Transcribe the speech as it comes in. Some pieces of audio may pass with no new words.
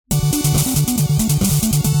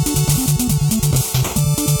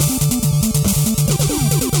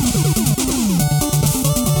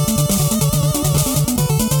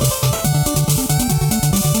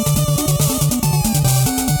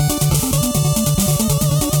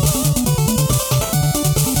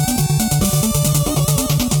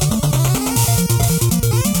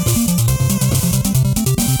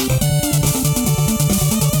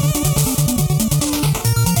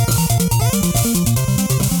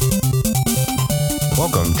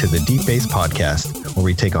Welcome to the Deep Bass Podcast, where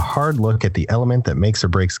we take a hard look at the element that makes or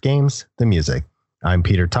breaks games, the music. I'm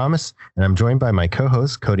Peter Thomas, and I'm joined by my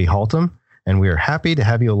co-host, Cody Haltom, and we are happy to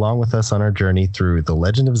have you along with us on our journey through The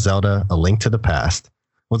Legend of Zelda: A Link to the Past.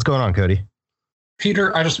 What's going on, Cody?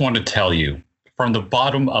 Peter, I just wanted to tell you from the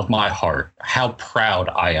bottom of my heart how proud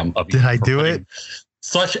I am of you. Did I do it?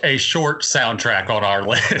 Such a short soundtrack on our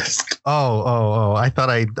list. Oh! I thought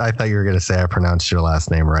you were going to say I pronounced your last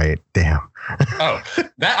name right. Damn. Oh,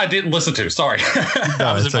 that I didn't listen to. Sorry. No,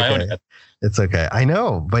 I was it's in my okay. own head. It's okay. I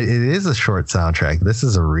know, but it is a short soundtrack. This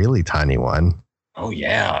is a really tiny one. Oh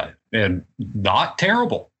yeah, and not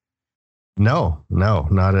terrible. No,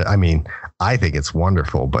 not. I mean, I think it's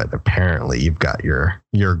wonderful, but apparently you've got your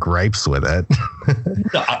gripes with it.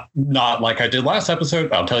 Not like I did last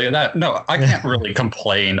episode. I'll tell you that. No, I can't really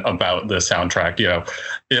complain about the soundtrack. You know,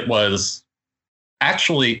 it was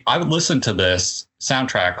actually, I would listen to this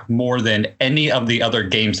soundtrack more than any of the other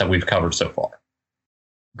games that we've covered so far.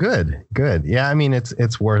 Good. Yeah, I mean,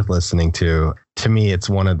 it's worth listening to. To me, it's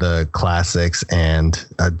one of the classics and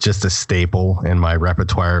just a staple in my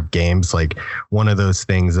repertoire of games. Like one of those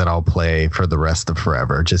things that I'll play for the rest of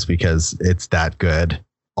forever, just because it's that good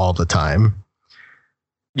all the time.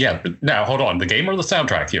 Yeah. Now, hold on. The game or the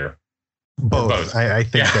soundtrack here? Both. I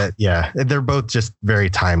think that, they're both just very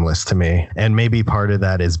timeless to me. And maybe part of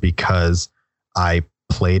that is because I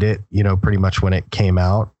played it, pretty much when it came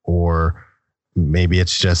out, or maybe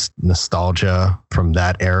it's just nostalgia from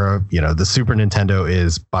that era. The Super Nintendo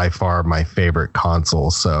is by far my favorite console,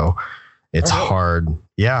 so it's hard.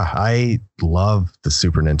 Yeah, I love the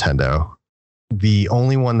Super Nintendo. The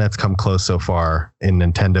only one that's come close so far in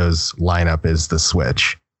Nintendo's lineup is the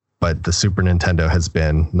Switch, but the Super Nintendo has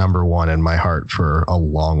been number one in my heart for a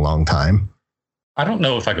long, long time. I don't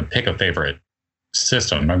know if I could pick a favorite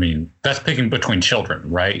system. I mean, that's picking between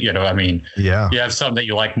children, right? You have some that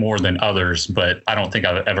you like more than others, but I don't think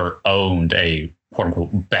I've ever owned a quote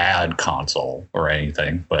unquote bad console or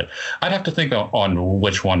anything. But I'd have to think on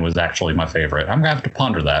which one was actually my favorite. I'm gonna have to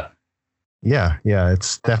ponder that. Yeah,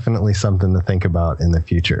 it's definitely something to think about in the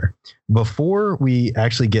future. Before we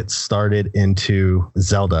actually get started into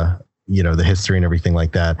Zelda, the history and everything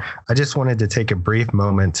like that, I just wanted to take a brief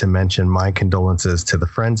moment to mention my condolences to the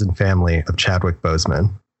friends and family of Chadwick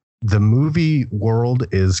Boseman. The movie world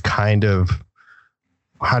is kind of,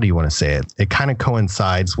 how do you want to say it? It kind of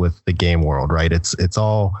coincides with the game world, right? It's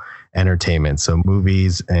all entertainment. So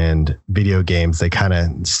movies and video games, they kind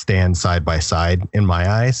of stand side by side in my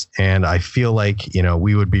eyes. And I feel like,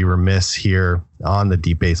 we would be remiss here on the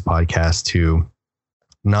Deep Bass Podcast to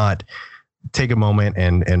not take a moment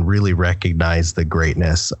and really recognize the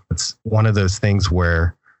greatness. It's one of those things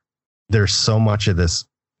where there's so much of this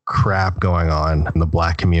crap going on in the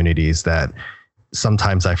Black communities that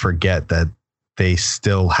sometimes I forget that they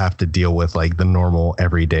still have to deal with like the normal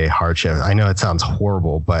everyday hardship. I know it sounds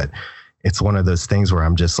horrible, but it's one of those things where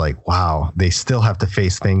I'm just like, wow, they still have to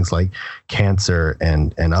face things like cancer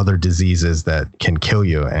and other diseases that can kill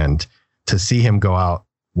you. And to see him go out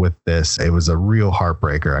with this, it was a real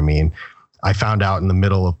heartbreaker. I mean, I found out in the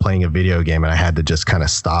middle of playing a video game and I had to just kind of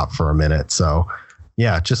stop for a minute. So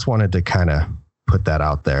yeah, just wanted to kind of put that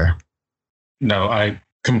out there. No, I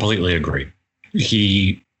completely agree.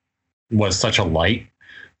 He was such a light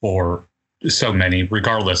for so many,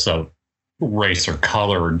 regardless of race or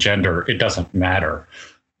color or gender. It doesn't matter.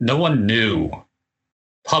 No one knew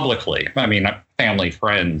publicly. I mean, family,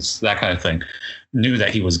 friends, that kind of thing, knew that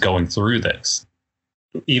he was going through this.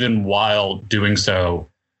 Even while doing so,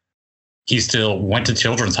 he still went to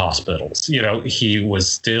children's hospitals. He was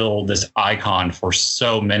still this icon for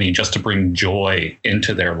so many, just to bring joy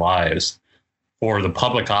into their lives. For the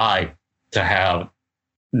public eye to have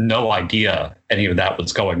no idea any of that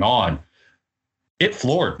was going on, it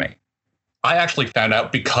floored me. I actually found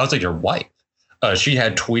out because of your wife. She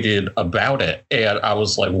had tweeted about it, and I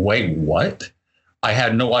was like, wait, what? I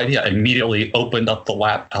had no idea. I immediately opened up the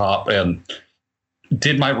laptop and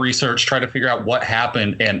did my research, tried to figure out what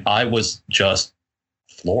happened, and I was just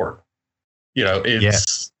floored.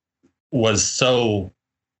 Was so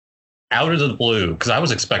out of the blue, because I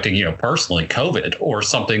was expecting, personally COVID or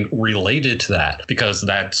something related to that, because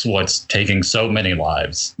that's what's taking so many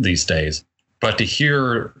lives these days. But to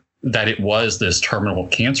hear that it was this terminal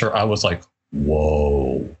cancer, I was like,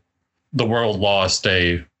 whoa, the world lost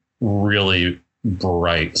a really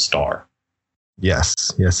bright star.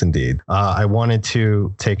 Yes, indeed. I wanted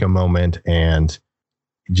to take a moment and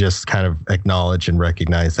just kind of acknowledge and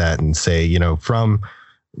recognize that and say, from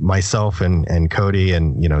myself and Cody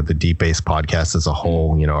and, the Deep Bass Podcast as a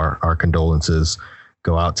whole, our condolences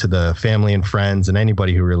go out to the family and friends and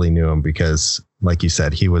anybody who really knew him, because like you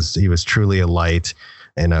said, he was truly a light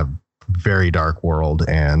in a very dark world,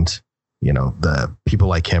 and the people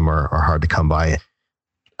like him are hard to come by.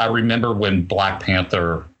 I remember when Black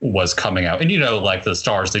Panther was coming out, and like the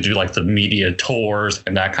stars, they do like the media tours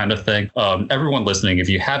and that kind of thing. Everyone listening, if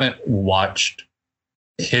you haven't watched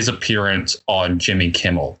his appearance on Jimmy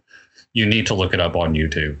Kimmel, you need to look it up on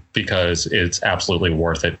YouTube because it's absolutely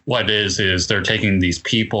worth it. What it is they're taking these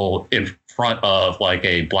people in front of like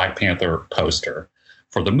a Black Panther poster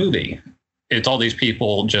for the movie. It's all these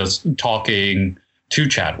people just talking to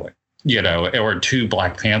Chadwick, or to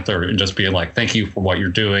Black Panther, and just being like, thank you for what you're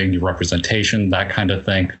doing, your representation, that kind of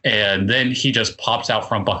thing. And then he just pops out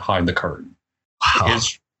from behind the curtain. Wow.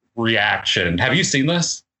 His reaction. Have you seen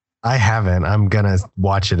this? I haven't. I'm going to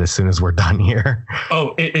watch it as soon as we're done here.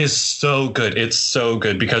 Oh, it is so good. It's so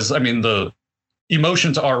good because, the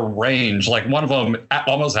emotions are range. Like one of them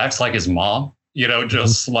almost acts like his mom,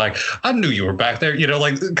 just like, I knew you were back there,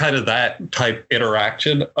 like kind of that type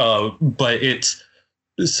interaction. But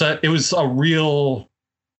it was a real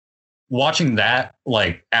watching that,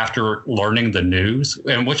 like after learning the news,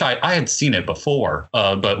 and which I had seen it before,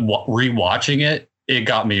 but rewatching it, it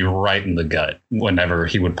got me right in the gut whenever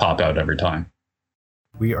he would pop out every time.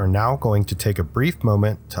 We are now going to take a brief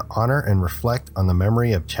moment to honor and reflect on the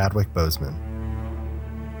memory of Chadwick Boseman.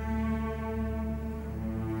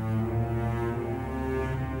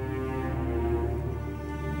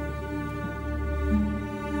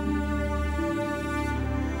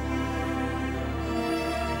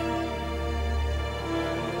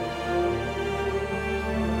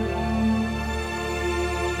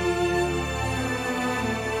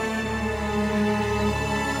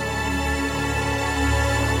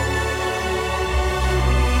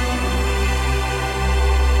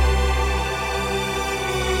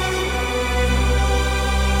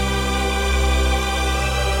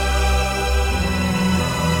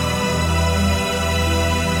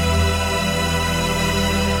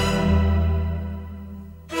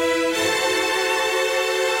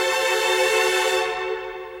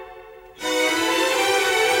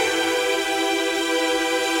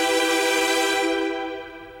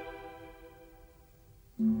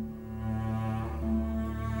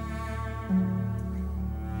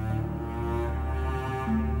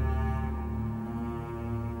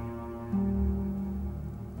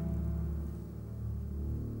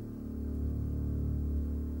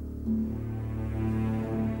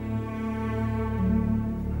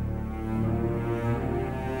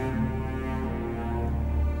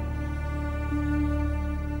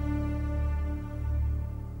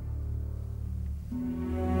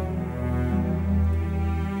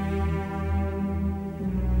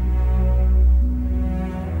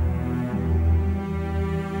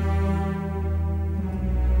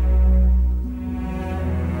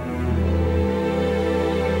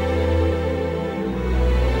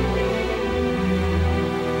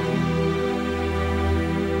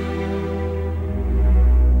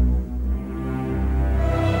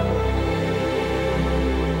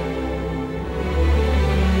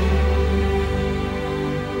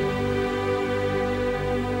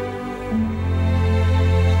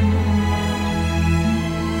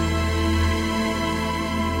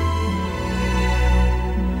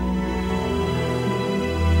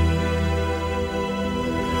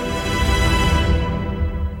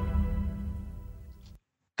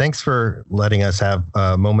 Thanks for letting us have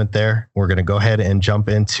a moment there. We're going to go ahead and jump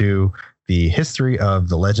into the history of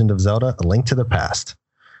The Legend of Zelda: A Link to the Past.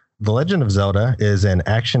 The Legend of Zelda is an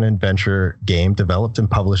action-adventure game developed and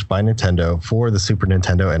published by Nintendo for the Super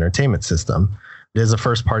Nintendo Entertainment System. It is a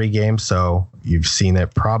first-party game, so you've seen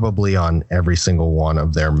it probably on every single one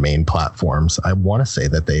of their main platforms. I want to say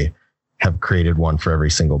that they have created one for every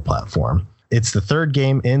single platform. It's the third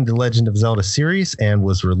game in the Legend of Zelda series and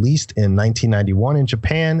was released in 1991 in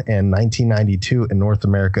Japan and 1992 in North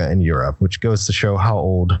America and Europe, which goes to show how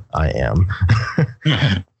old I am.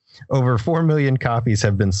 Over 4 million copies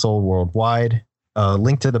have been sold worldwide.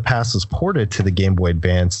 Link to the Past was ported to the Game Boy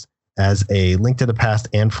Advance as a Link to the Past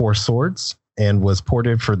and Four Swords, and was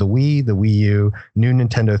ported for the Wii, the Wii U, new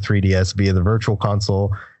Nintendo 3DS via the Virtual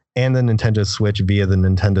Console, and the Nintendo Switch via the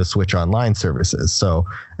Nintendo Switch Online services. So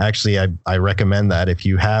actually, I recommend that if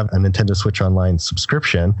you have a Nintendo Switch Online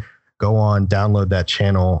subscription, go on, download that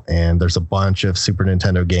channel, and there's a bunch of Super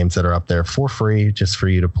Nintendo games that are up there for free, just for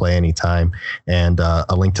you to play anytime. And A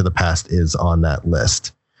Link to the Past is on that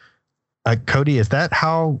list. Cody, is that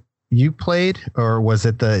how you played, or was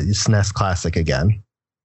it the SNES Classic again?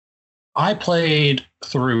 I played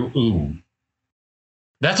through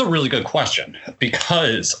That's a really good question,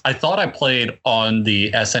 because I thought I played on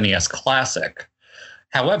the SNES Classic,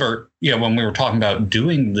 However, when we were talking about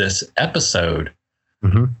doing this episode,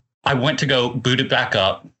 I went to go boot it back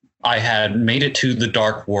up. I had made it to the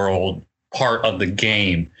Dark World part of the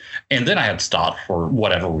game, and then I had stopped for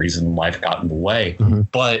whatever reason. Life got in the way.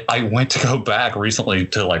 But I went to go back recently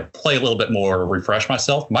to like play a little bit more, refresh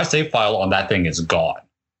myself. My save file on that thing is gone.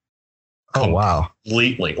 Oh, wow.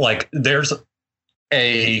 Completely. Like there's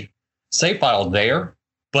a save file there,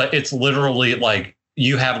 but it's literally like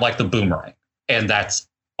you have like the boomerang, and that's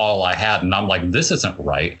all I had. And I'm like, this isn't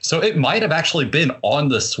right. So it might have actually been on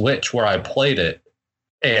the Switch where I played it,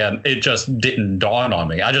 and it just didn't dawn on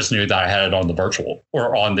me. I just knew that I had it on the virtual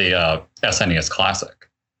or on the SNES Classic.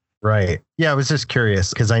 Right. Yeah, I was just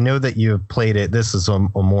curious because I know that you have played it. This is a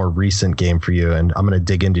more recent game for you, and I'm going to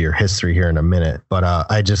dig into your history here in a minute. But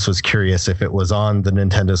I just was curious if it was on the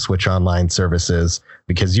Nintendo Switch Online services,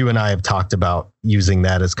 because you and I have talked about using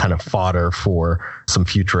that as kind of fodder for some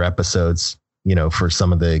future episodes, for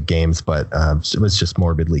some of the games. But it was just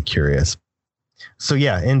morbidly curious. So,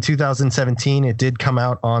 yeah, in 2017, it did come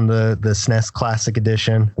out on the SNES Classic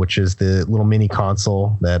Edition, which is the little mini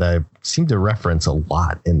console that I seem to reference a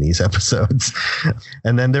lot in these episodes.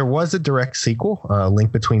 And then there was a direct sequel,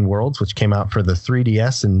 Link Between Worlds, which came out for the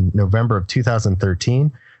 3DS in November of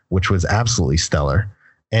 2013, which was absolutely stellar.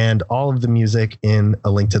 And all of the music in A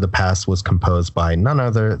Link to the Past was composed by none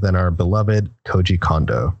other than our beloved Koji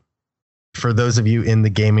Kondo. For those of you in the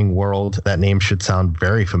gaming world, that name should sound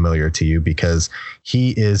very familiar to you because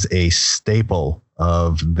he is a staple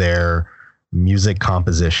of their music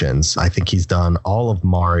compositions. I think he's done all of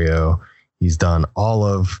Mario. He's done all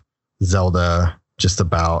of Zelda, just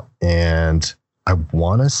about. And I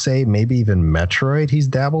want to say maybe even Metroid he's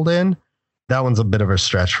dabbled in. That one's a bit of a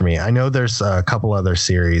stretch for me. I know there's a couple other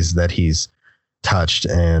series that he's touched,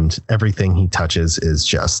 and everything he touches is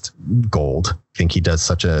just gold. I think he does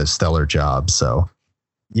such a stellar job. So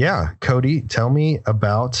yeah, Cody, tell me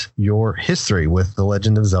about your history with The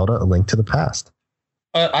Legend of Zelda: A Link to the Past.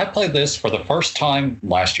 I played this for the first time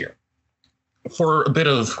last year. For a bit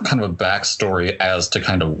of kind of a backstory as to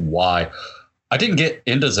kind of why I didn't get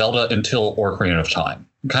into Zelda until Ocarina of Time.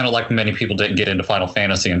 Kind of like many people didn't get into Final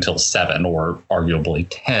Fantasy until 7 or arguably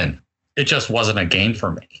 10. It just wasn't a game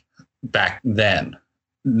for me back then.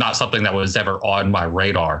 Not something that was ever on my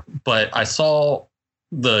radar. But I saw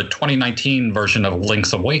the 2019 version of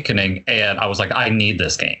Link's Awakening, and I was like, I need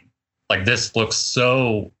this game. Like, this looks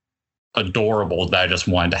so adorable that I just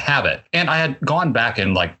wanted to have it. And I had gone back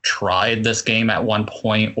and like tried this game at one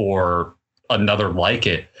point or another like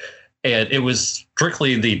it. And it was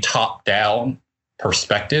strictly the top-down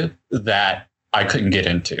perspective that I couldn't get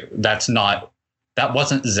into. That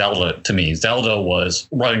wasn't Zelda to me. Zelda was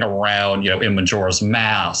running around, in Majora's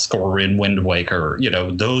Mask or in Wind Waker.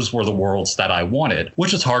 Those were the worlds that I wanted,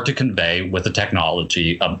 which is hard to convey with the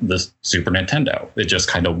technology of the Super Nintendo. It just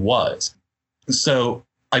kind of was. So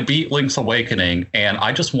I beat Link's Awakening, and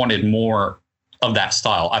I just wanted more of that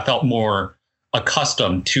style. I felt more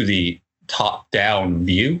accustomed to the top-down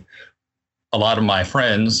view. A lot of my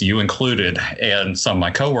friends, you included, and some of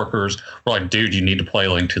my coworkers were like, dude, you need to play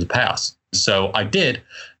Link to the Past. So I did.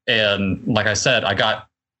 And like I said, I got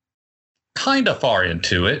kind of far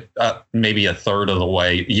into it, maybe a third of the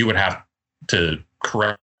way. You would have to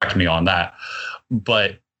correct me on that.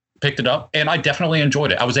 But picked it up, and I definitely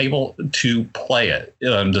enjoyed it. I was able to play it.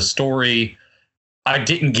 The story, I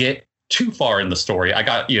didn't get too far in the story. I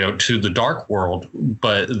got, to the Dark World,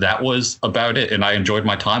 but that was about it. And I enjoyed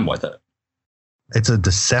my time with it. It's a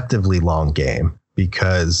deceptively long game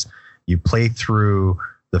because you play through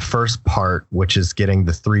the first part, which is getting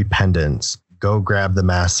the 3 pendants, go grab the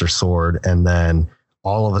Master Sword, and then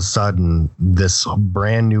all of a sudden this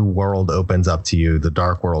brand new world opens up to you, the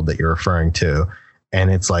Dark World that you're referring to.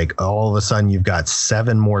 And it's like all of a sudden you've got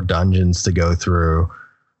 7 more dungeons to go through,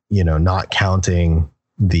 not counting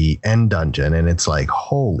the end dungeon. And it's like,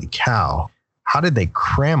 holy cow. How did they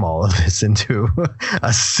cram all of this into a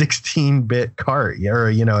 16-bit cart or,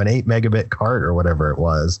 an 8 megabit cart or whatever it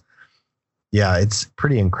was? Yeah, it's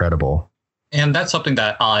pretty incredible. And that's something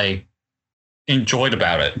that I enjoyed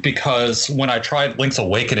about it, because when I tried Link's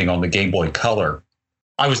Awakening on the Game Boy Color,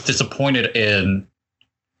 I was disappointed in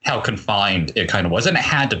how confined it kind of was. And it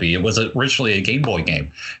had to be. It was originally a Game Boy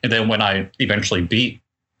game. And then when I eventually beat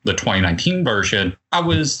the 2019 version, I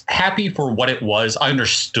was happy for what it was. I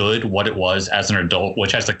understood what it was as an adult,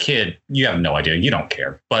 which as a kid, you have no idea. You don't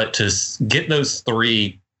care. But to get those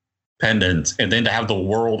 3 pendants and then to have the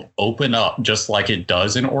world open up just like it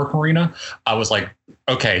does in Ocarina, I was like,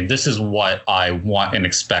 okay, this is what I want and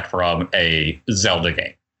expect from a Zelda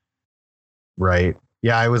game. Right.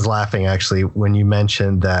 Yeah, I was laughing actually when you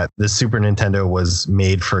mentioned that the Super Nintendo was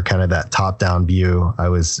made for kind of that top-down view. I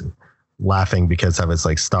was laughing because I was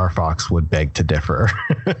like, Star Fox would beg to differ.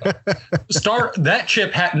 That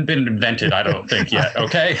chip hadn't been invented, I don't think yet.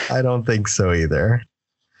 Okay. I don't think so either.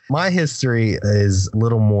 My history is a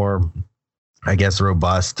little more, I guess,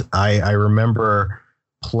 robust. I remember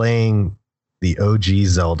playing the OG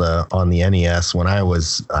Zelda on the NES when I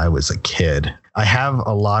was a kid. I have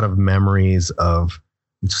a lot of memories of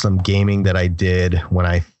some gaming that I did when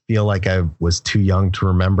I feel like I was too young to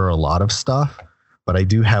remember a lot of stuff. But I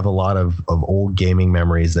do have a lot of old gaming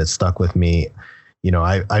memories that stuck with me. You know,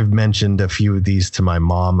 I've mentioned a few of these to my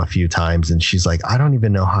mom a few times, and she's like, I don't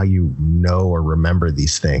even know how you know or remember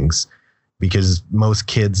these things, because most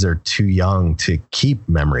kids are too young to keep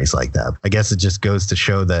memories like that. I guess it just goes to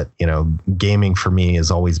show that, you know, gaming for me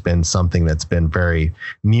has always been something that's been very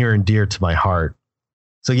near and dear to my heart.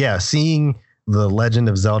 So yeah, seeing The Legend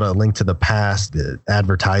of Zelda: A Link to the Past, the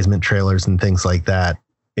advertisement trailers and things like that,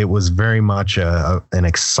 it was very much an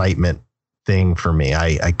excitement thing for me.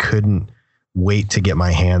 I couldn't wait to get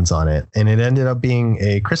my hands on it. And it ended up being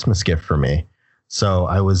a Christmas gift for me. So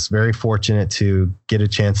I was very fortunate to get a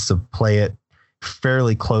chance to play it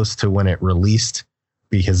fairly close to when it released,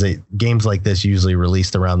 because games like this usually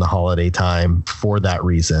released around the holiday time for that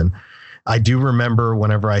reason. I do remember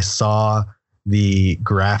whenever I saw the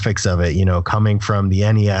graphics of it, you know, coming from the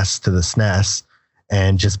NES to the SNES,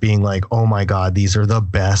 and just being like, oh my God, these are the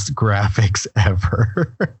best graphics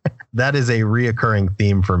ever. That is a reoccurring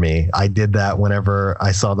theme for me. I did that whenever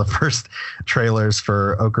I saw the first trailers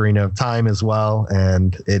for Ocarina of Time as well,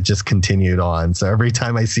 and it just continued on. So every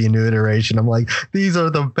time I see a new iteration, I'm like, these are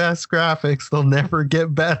the best graphics. They'll never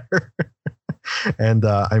get better. And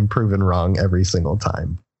I'm proven wrong every single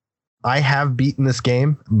time. I have beaten this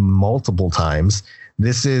game multiple times.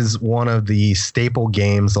 This is one of the staple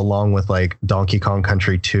games, along with like Donkey Kong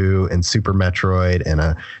Country 2 and Super Metroid and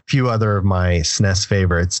a few other of my SNES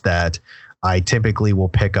favorites, that I typically will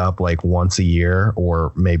pick up like once a year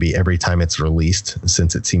or maybe every time it's released,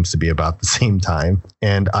 since it seems to be about the same time.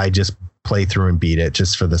 And I just play through and beat it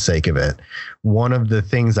just for the sake of it. One of the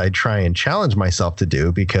things I try and challenge myself to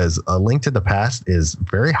do, because A Link to the Past is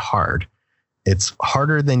very hard. It's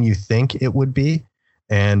harder than you think it would be.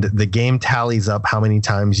 And the game tallies up how many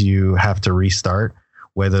times you have to restart,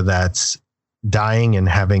 whether that's dying and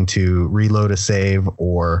having to reload a save,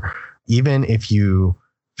 or even if you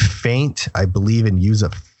faint, I believe, and use a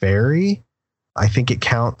fairy, I think it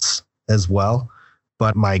counts as well.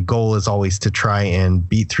 But my goal is always to try and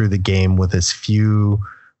beat through the game with as few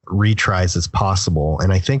retries as possible.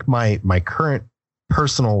 And I think my current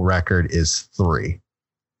personal record is 3.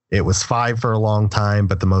 It was 5 for a long time,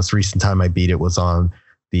 but the most recent time I beat it was on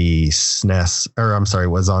the SNES, or I'm sorry,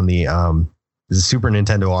 was on the Super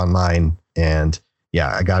Nintendo Online. And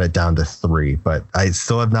yeah, I got it down to 3, but I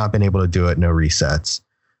still have not been able to do it. No resets.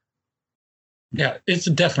 Yeah, it's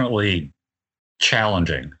definitely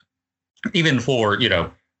challenging, even for, you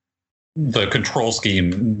know, the control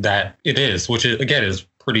scheme that it is, which is, again, is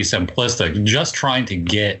pretty simplistic. Just trying to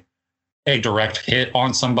get a direct hit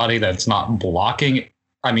on somebody that's not blocking.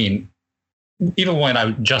 I mean, even when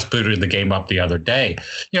I just booted the game up the other day,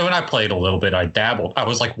 you know, when I played a little bit, I dabbled. I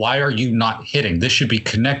was like, why are you not hitting? This should be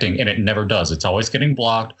connecting. And it never does. It's always getting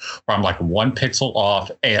blocked, or I'm like 1 pixel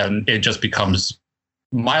off, and it just becomes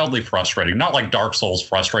mildly frustrating. Not like Dark Souls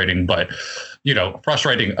frustrating, but, you know,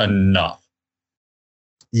 frustrating enough.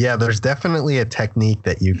 Yeah, there's definitely a technique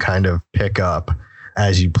that you kind of pick up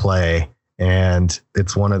as you play. And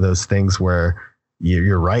it's one of those things where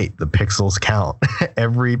you're right. The pixels count.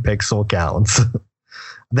 Every pixel counts.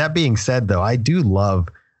 That being said, though, I do love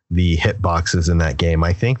the hitboxes in that game.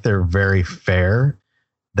 I think they're very fair.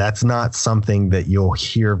 That's not something that you'll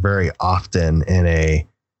hear very often in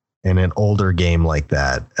an older game like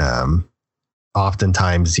that.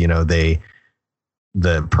 Oftentimes, you know, the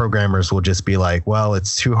programmers will just be like, well,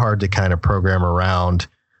 it's too hard to kind of program around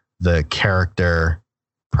the character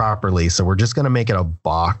properly, so we're just going to make it a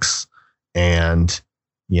box. And,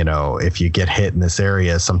 you know, if you get hit in this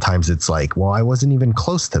area, sometimes it's like, well, I wasn't even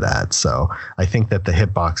close to that. So I think that the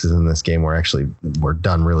hitboxes in this game were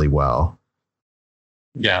done really well.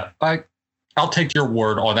 Yeah, I'll take your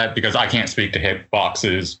word on that, because I can't speak to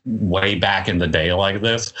hitboxes way back in the day like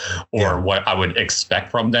this, or what I would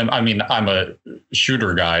expect from them. I mean, I'm a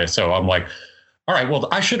shooter guy, so I'm like, all right, well,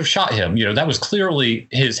 I should have shot him. You know, that was clearly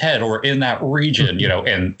his head or in that region, you know,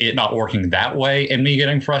 and it not working that way and me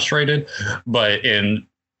getting frustrated. But in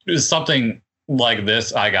something like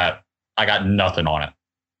this, I got nothing on it.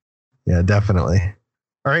 Yeah, definitely.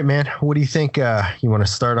 All right, man. What do you think? You want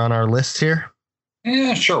to start on our list here?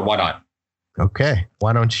 Yeah, sure. Why not? Okay.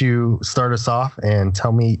 Why don't you start us off and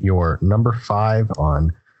tell me your number 5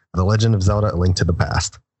 on The Legend of Zelda: A Link to the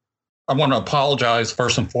Past? I want to apologize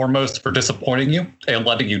first and foremost for disappointing you and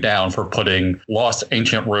letting you down for putting Lost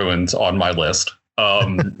Ancient Ruins on my list.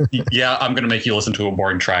 Yeah, I'm going to make you listen to a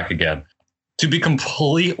boring track again. To be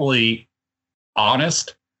completely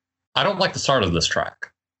honest, I don't like the start of this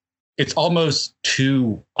track. It's almost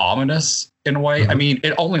too ominous in a way. I mean,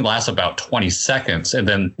 it only lasts about 20 seconds and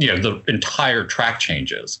then, the entire track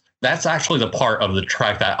changes. That's actually the part of the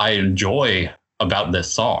track that I enjoy about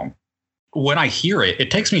this song. When I hear it, it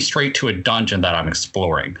takes me straight to a dungeon that I'm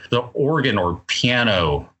exploring. The organ or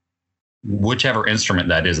piano, whichever instrument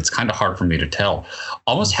that is, it's kind of hard for me to tell,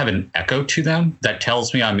 almost have an echo to them that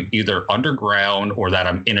tells me I'm either underground or that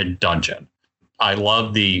I'm in a dungeon. I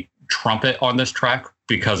love the trumpet on this track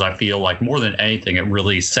because I feel like more than anything, it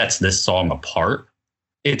really sets this song apart.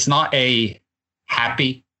 It's not a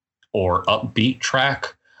happy or upbeat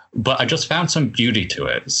track, but I just found some beauty to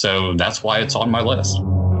it. So that's why it's on my list.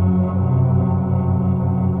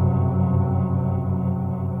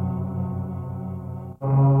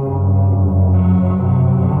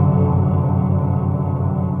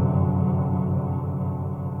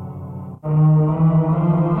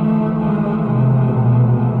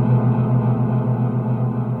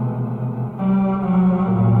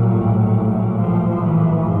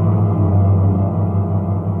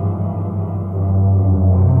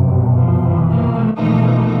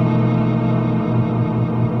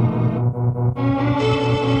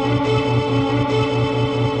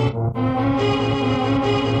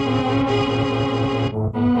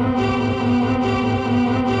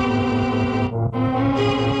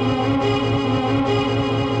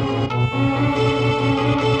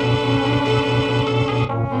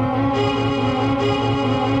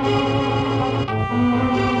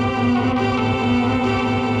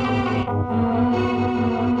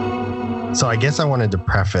 So I guess I wanted to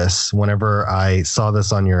preface whenever I saw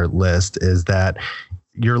this on your list is that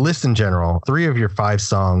your list in general, 3 of your 5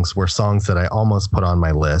 songs were songs that I almost put on my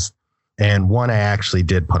list. And one I actually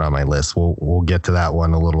did put on my list. We'll get to that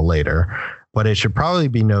one a little later. But it should probably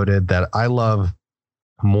be noted that I love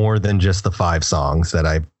more than just the 5 songs that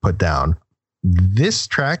I put down. This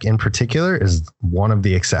track in particular is one of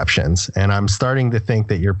the exceptions. And I'm starting to think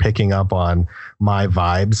that you're picking up on my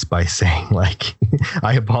vibes by saying, like,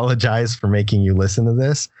 I apologize for making you listen to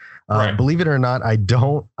this. Right. Believe it or not, I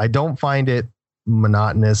don't find it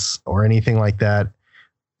monotonous or anything like that.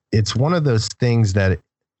 It's one of those things that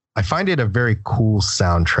I find it a very cool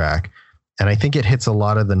soundtrack. And I think it hits a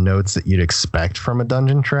lot of the notes that you'd expect from a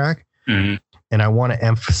dungeon track. Mm-hmm. And I want to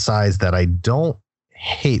emphasize that I don't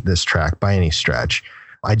hate this track by any stretch.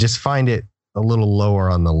 I just find it a little lower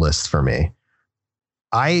on the list for me.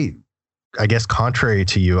 I guess contrary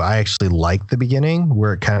to you, I actually like the beginning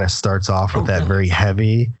where it kind of starts off with that very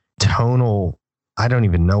heavy tonal. I don't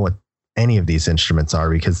even know what any of these instruments are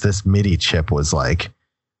because this MIDI chip was like,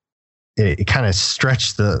 it kind of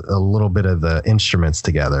stretched a little bit of the instruments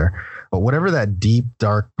together. But whatever that deep,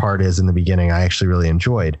 dark part is in the beginning, I actually really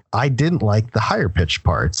enjoyed. I didn't like the higher pitched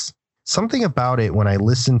parts. Something about it when I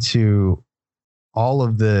listen to all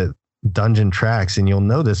of the dungeon tracks, and you'll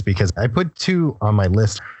know this because I put 2 on my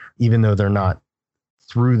list, even though they're not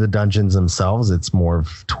through the dungeons themselves. It's more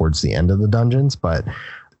towards the end of the dungeons, but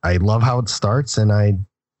I love how it starts and I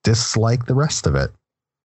dislike the rest of it.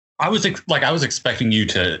 I was expecting you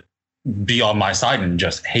to be on my side and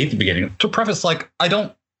just hate the beginning. To preface,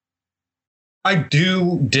 I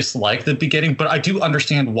do dislike the beginning, but I do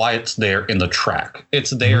understand why it's there in the track.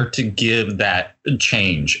 It's there to give that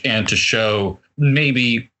change and to show,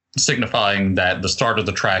 maybe signifying that the start of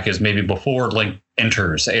the track is maybe before Link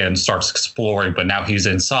enters and starts exploring, but now he's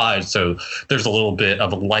inside. So there's a little bit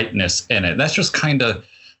of lightness in it. That's just kind of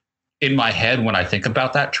in my head when I think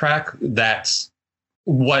about that track. That's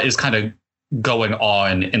what is kind of going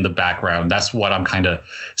on in the background. That's what I'm kind of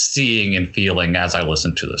seeing and feeling as I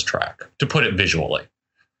listen to this track, to put it visually.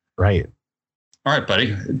 Right. All right,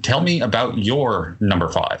 buddy. Tell me about your number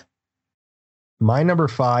 5. My number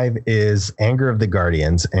 5 is Anger of the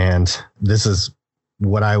Guardians. And this is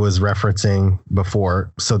what I was referencing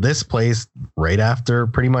before. So this plays right after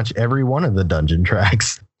pretty much every one of the dungeon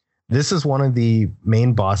tracks. This is one of the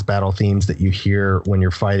main boss battle themes that you hear when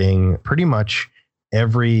you're fighting pretty much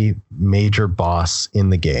every major boss in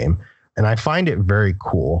the game. And I find it very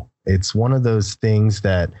cool. It's one of those things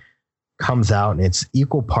that comes out and it's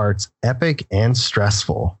equal parts epic and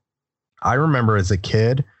stressful. I remember as a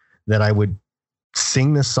kid that I would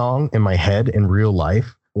sing this song in my head in real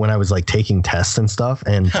life when I was like taking tests and stuff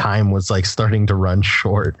and time was like starting to run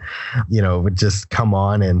short, you know, it would just come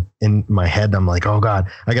on, and in my head, I'm like, oh God,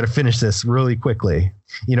 I got to finish this really quickly.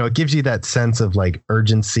 You know, it gives you that sense of like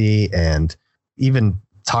urgency, and even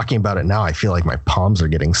talking about it now, I feel like my palms are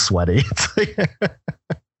getting sweaty. It's like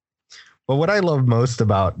but what I love most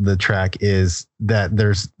about the track is that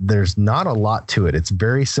there's not a lot to it. It's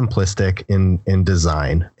very simplistic in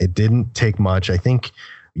design. It didn't take much. I think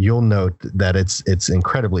you'll note that it's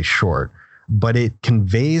incredibly short, but it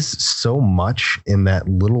conveys so much in that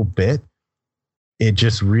little bit. It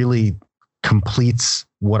just really completes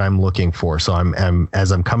what I'm looking for. So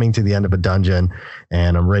as I'm coming to the end of a dungeon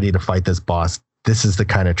and I'm ready to fight this boss, this is the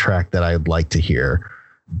kind of track that I'd like to hear.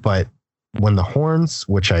 But when the horns,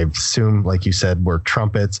 which I assume, like you said, were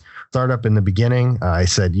trumpets, start up in the beginning, I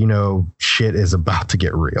said, you know, shit is about to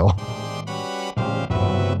get real.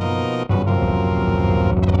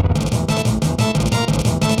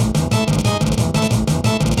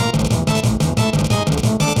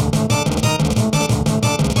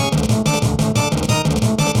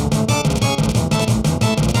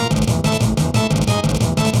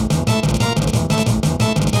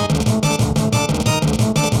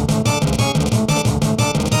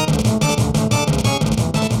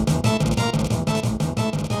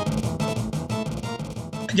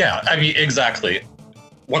 Yeah, I mean, exactly.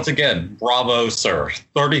 Once again, bravo, sir.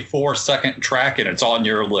 34-second track, and it's on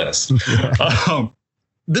your list.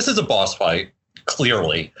 This is a boss fight,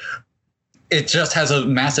 clearly. It just has a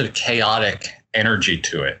massive chaotic energy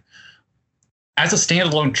to it. As a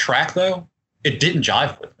standalone track, though, it didn't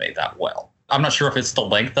jive with me that well. I'm not sure if it's the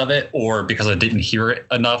length of it or because I didn't hear it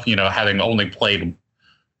enough, you know, having only played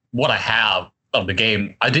what I have of the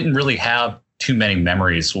game. I didn't really have too many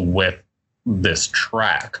memories with this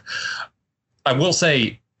track. I will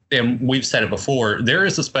say, and we've said it before, there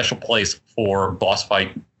is a special place for boss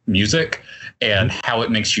fight music and how it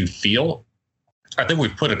makes you feel. I think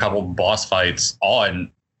we've put a couple of boss fights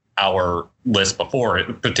on our list before,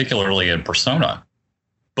 particularly in Persona,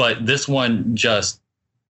 but this one just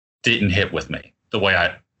didn't hit with me the way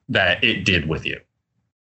that it did with you.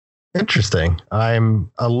 Interesting.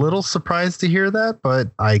 I'm a little surprised to hear that, but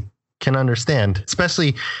I can understand,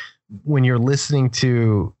 especially when you're listening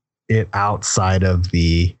to it outside of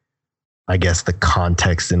the, I guess, the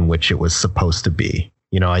context in which it was supposed to be.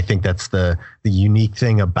 You know, I think that's the unique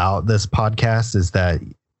thing about this podcast is that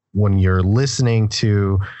when you're listening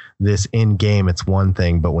to this in game, it's one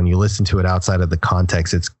thing, but when you listen to it outside of the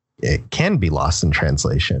context, it can be lost in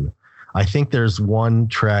translation. I think there's one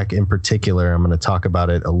track in particular, I'm going to talk about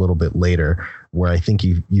it a little bit later, where I think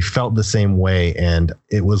you felt the same way. And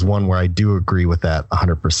it was one where I do agree with that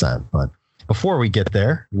 100%. But before we get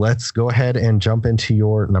there, let's go ahead and jump into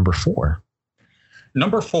your number 4.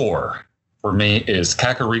 Number 4 for me is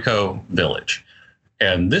Kakariko Village.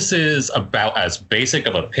 And this is about as basic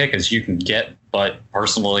of a pick as you can get, but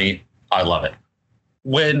personally, I love it.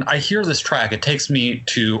 When I hear this track, it takes me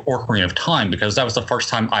to Ocarina of Time because that was the first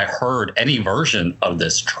time I heard any version of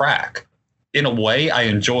this track. In a way, I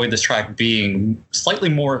enjoy this track being slightly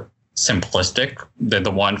more simplistic than the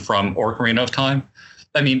one from Ocarina of Time.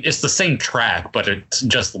 I mean, it's the same track, but it's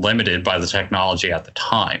just limited by the technology at the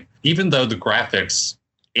time. Even though the graphics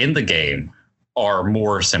in the game are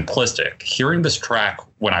more simplistic, hearing this track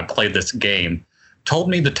when I played this game told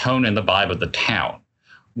me the tone and the vibe of the town.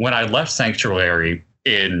 When I left Sanctuary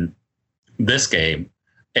in this game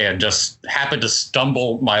and just happened to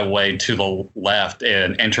stumble my way to the left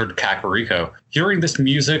and entered Kakariko, hearing this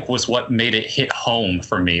music was what made it hit home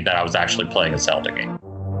for me that I was actually playing a Zelda game.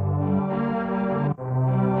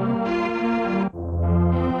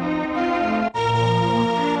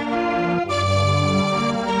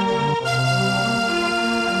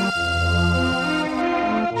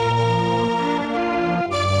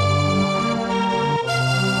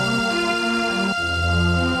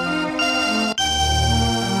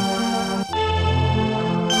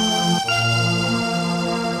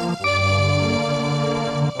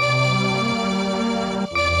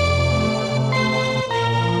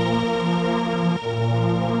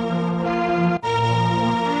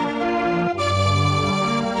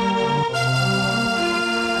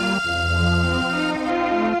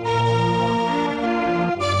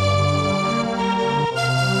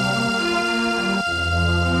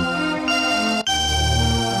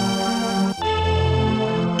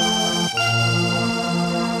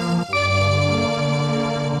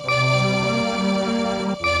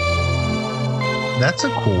 That's a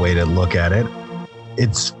cool way to look at it.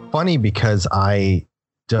 It's funny because I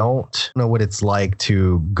don't know what it's like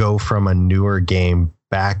to go from a newer game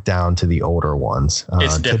back down to the older ones.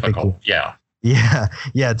 It's difficult, yeah. Yeah.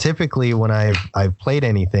 Yeah. Typically when I've played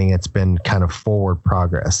anything, it's been kind of forward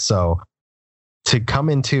progress. So to come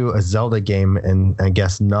into a Zelda game and I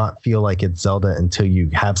guess not feel like it's Zelda until you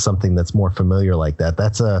have something that's more familiar like that.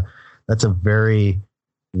 That's a very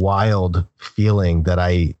wild feeling that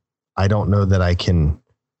I don't know that I can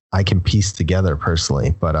piece together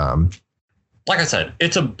personally, but like I said,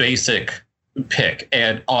 it's a basic pick,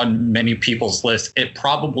 and on many people's lists, it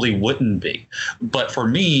probably wouldn't be. But for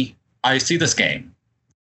me, I see this game,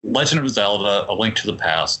 Legend of Zelda: A Link to the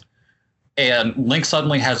Past, and Link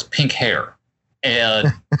suddenly has pink hair,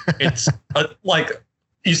 and it's like,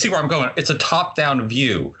 you see where I'm going. It's a top-down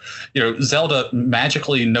view. You know, Zelda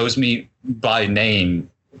magically knows me by name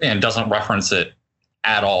and doesn't reference it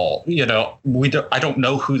at all. You know, I don't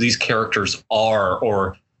know who these characters are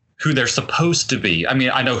or who they're supposed to be. I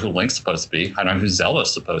mean, I know who Link's supposed to be. I know who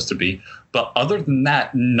Zelda's supposed to be. But other than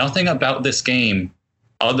that, nothing about this game,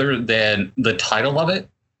 other than the title of it,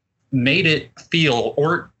 made it feel,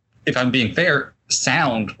 or if I'm being fair,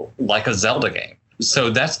 sound like a Zelda game.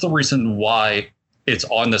 So that's the reason why it's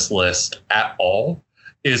on this list at all,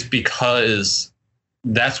 is because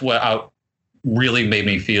that's what really made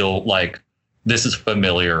me feel like this is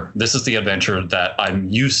familiar. This is the adventure that I'm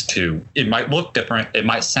used to. It might look different. It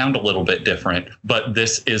might sound a little bit different, but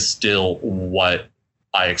this is still what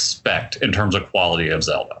I expect in terms of quality of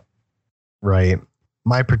Zelda. Right.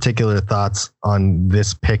 My particular thoughts on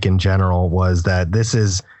this pick in general was that this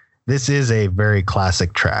is a very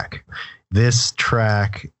classic track. This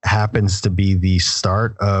track happens to be the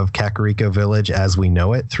start of Kakariko Village as we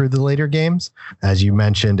know it through the later games. As you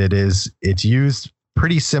mentioned, it's used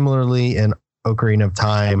pretty similarly in Ocarina of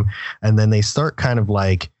Time, and then they start kind of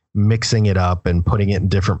like mixing it up and putting it in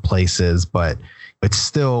different places, but it's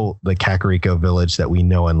still the Kakariko Village that we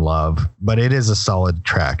know and love. But it is a solid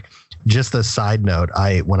track. Just a side note,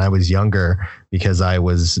 when I was younger, because I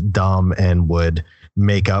was dumb and would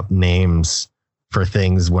make up names for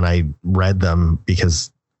things when I read them,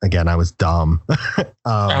 because again, I was dumb.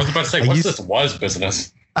 I was about to say, what's this was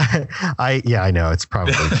business? I know it's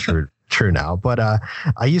probably true now, but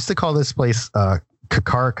I used to call this place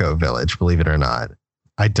Kakariko Village, believe it or not.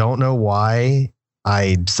 I don't know why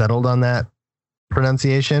I settled on that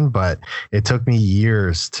pronunciation, but it took me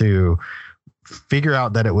years to figure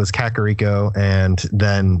out that it was Kakariko and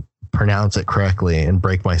then pronounce it correctly and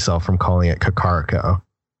break myself from calling it Kakariko.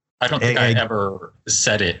 I don't think I ever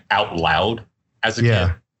said it out loud as a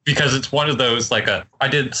kid, because it's one of those, like I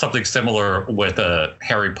did something similar with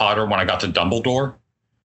Harry Potter when I got to Dumbledore,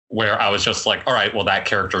 where I was just like, all right, well, that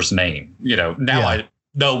character's name, now I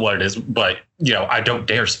know what it is, but I don't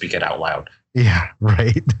dare speak it out loud. Yeah.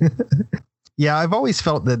 Right. Yeah. I've always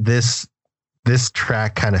felt that this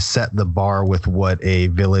track kind of set the bar with what a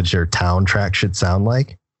village or town track should sound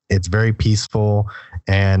like. It's very peaceful.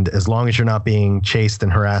 And as long as you're not being chased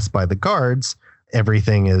and harassed by the guards,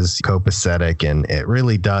 everything is copacetic. And it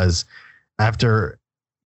really does. After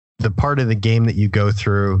the part of the game that you go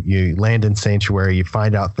through, you land in Sanctuary, you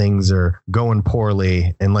find out things are going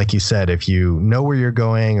poorly. And like you said, if you know where you're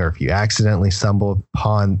going, or if you accidentally stumble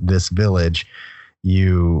upon this village,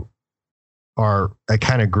 you are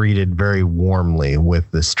kind of greeted very warmly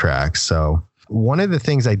with this track. So one of the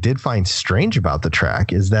things I did find strange about the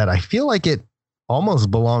track is that I feel like it almost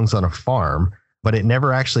belongs on a farm, but it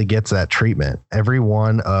never actually gets that treatment. Every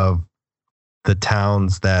one of the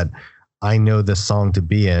towns that I know this song to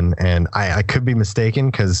be in, and I could be mistaken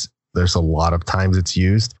because there's a lot of times it's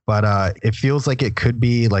used, but it feels like it could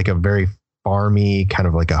be like a very farmy, kind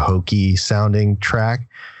of like a hokey sounding track,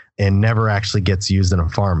 and never actually gets used in a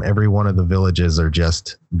farm. Every one of the villages are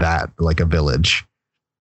just that, like a village.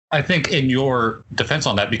 I think in your defense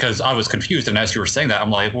on that, because I was confused, and as you were saying that,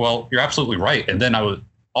 I'm like, well, you're absolutely right. And then I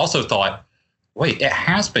also thought, wait, it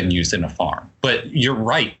has been used in a farm. But you're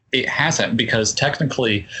right, it hasn't, because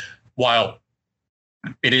technically, while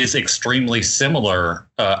it is extremely similar,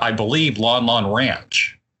 I believe Lon Lon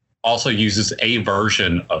Ranch also uses a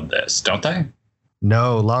version of this, don't they?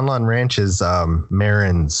 No, Lon Lon Ranch is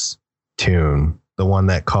Marin's tune, the one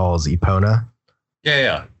that calls Epona.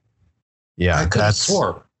 Yeah. I could have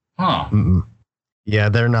swore. Huh. Yeah,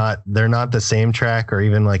 they're not the same track or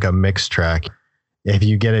even like a mixed track. If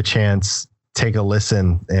you get a chance, take a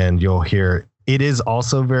listen and you'll hear it is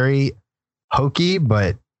also very hokey,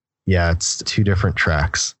 but yeah, it's two different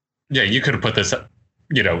tracks. Yeah, you could have put this,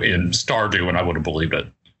 in Stardew and I would have believed it.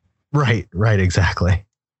 Right, exactly.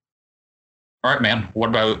 All right, man. What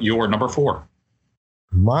about your number 4?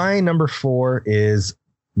 My number 4 is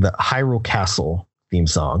the Hyrule Castle theme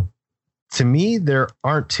song. To me, there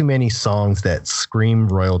aren't too many songs that scream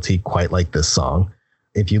royalty quite like this song.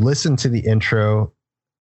 if you listen to the intro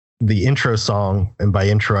song, and by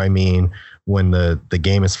intro I mean when the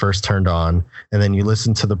game is first turned on, and then you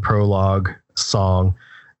listen to the prologue song,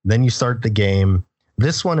 then you start the game.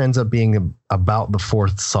 This one ends up being about the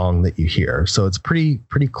fourth song that you hear. So it's pretty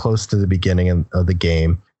close to the beginning of the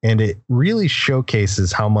game. And it really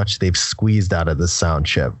showcases how much they've squeezed out of the sound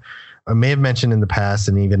chip. I may have mentioned in the past,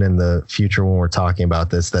 and even in the future when we're talking about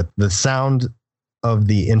this, that the sound of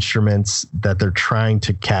the instruments that they're trying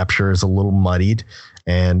to capture is a little muddied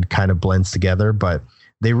and kind of blends together. But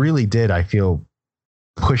they really did, I feel,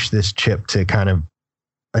 push this chip to kind of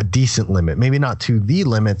a decent limit. Maybe not to the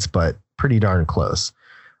limits, but pretty darn close.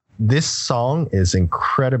 This song is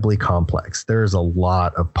incredibly complex. There's a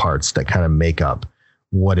lot of parts that kind of make up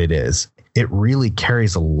what it is. It really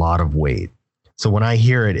carries a lot of weight. So when I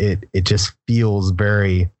hear it, it just feels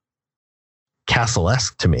very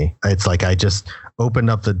castle-esque to me. It's like I just opened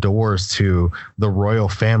up the doors to the royal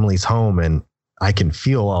family's home, and I can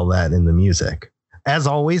feel all that in the music. As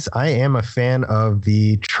always, I am a fan of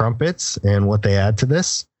the trumpets and what they add to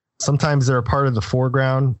this. Sometimes they're a part of the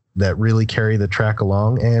foreground that really carry the track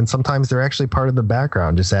along, and sometimes they're actually part of the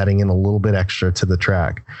background, just adding in a little bit extra to the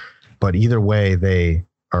track. But either way, they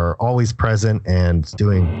are always present and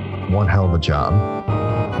doing one hell of a job.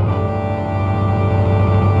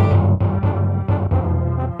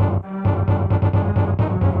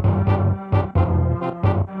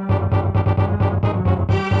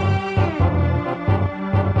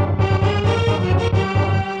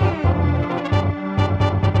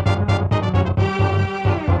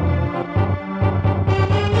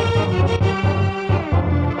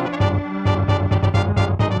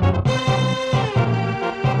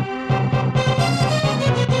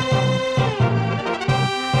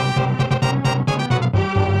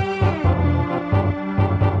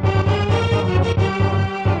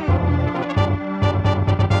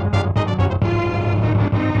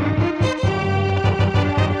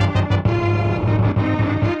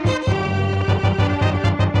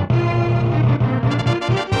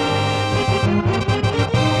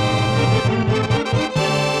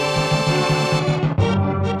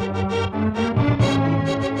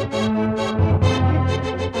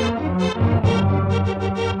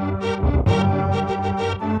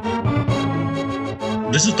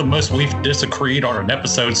 This is the most we've disagreed on an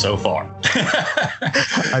episode so far.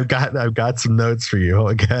 I've got some notes for you. Go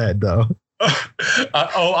ahead, though.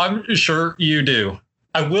 I'm sure you do.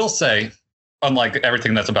 I will say, unlike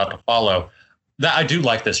everything that's about to follow, that I do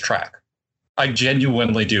like this track. I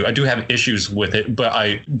genuinely do. I do have issues with it, but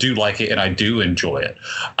I do like it and I do enjoy it.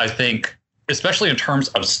 I think, especially in terms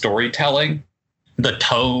of storytelling, the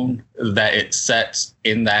tone that it sets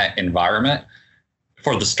in that environment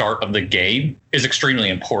for the start of the game is extremely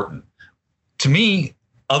important. To me,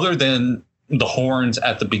 other than the horns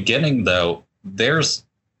at the beginning, though, there's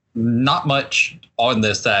not much on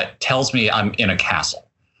this that tells me I'm in a castle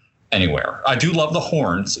anywhere. I do love the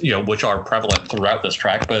horns, which are prevalent throughout this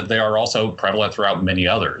track, but they are also prevalent throughout many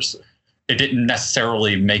others. It didn't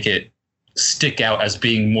necessarily make it stick out as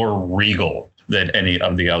being more regal than any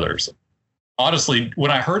of the others. Honestly, when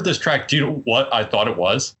I heard this track, do you know what I thought it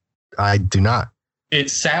was? I do not. It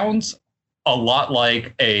sounds a lot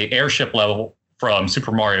like a airship level from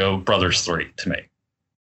Super Mario Brothers 3 to me.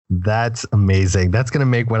 That's amazing. That's going to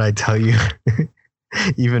make what I tell you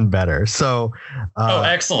even better. So,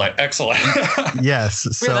 excellent. Yes.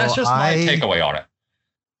 So that's just my takeaway on it.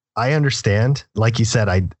 I understand. Like you said,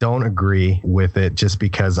 I don't agree with it just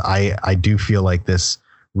because I do feel like this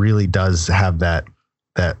really does have that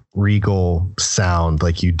regal sound,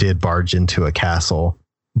 like you did barge into a castle.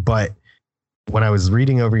 But when I was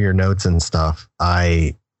reading over your notes and stuff,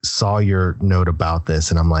 I saw your note about this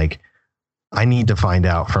and I'm like, I need to find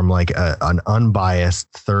out from like an unbiased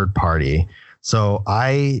third party. So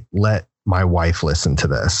I let my wife listen to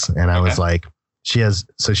this and I was like, she's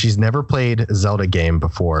never played a Zelda game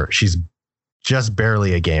before. She's just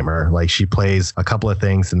barely a gamer. Like she plays a couple of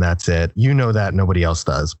things and that's it. That nobody else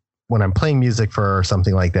does. When I'm playing music for her or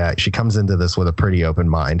something like that, she comes into this with a pretty open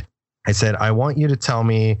mind. I said, I want you to tell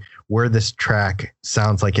me where this track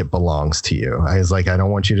sounds like it belongs to you. I was like, I don't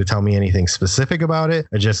want you to tell me anything specific about it.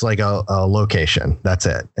 Just like a location. That's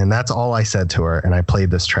it. And that's all I said to her. And I played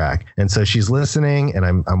this track. And so she's listening and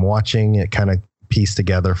I'm watching it kind of piece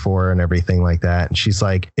together for her and everything like that. And she's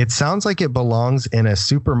like, it sounds like it belongs in a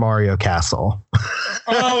Super Mario castle.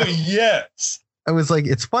 Oh, yes. I was like,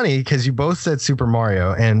 it's funny because you both said Super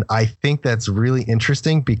Mario. And I think that's really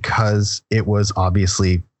interesting because it was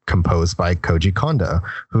obviously composed by Koji Kondo,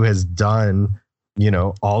 who has done,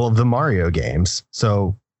 all of the Mario games.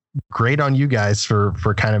 So great on you guys for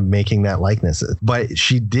kind of making that likeness. But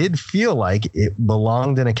she did feel like it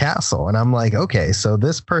belonged in a castle. And I'm like, okay, so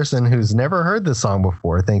this person who's never heard the song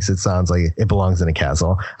before thinks it sounds like it belongs in a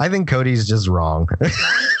castle. I think Cody's just wrong.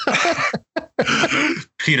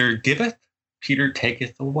 Peter giveth, Peter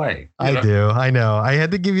taketh away. I do. I know. I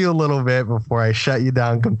had to give you a little bit before I shut you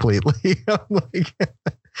down completely. I'm like,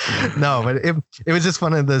 no, but it was just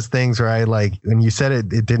one of those things where I like, when you said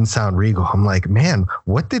it didn't sound regal. I'm like, man,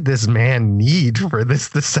 what did this man need for this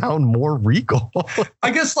to sound more regal?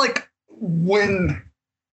 I guess like when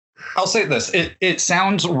I'll say this, it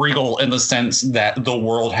sounds regal in the sense that the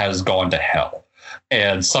world has gone to hell.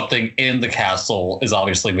 And something in the castle is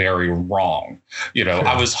obviously very wrong. You know, sure.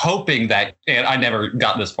 I was hoping that, and I never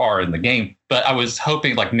got this far in the game, but I was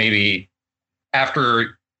hoping like maybe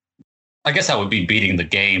after, I guess I would be beating the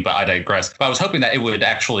game, but I digress. But I was hoping that it would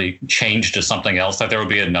actually change to something else, that there would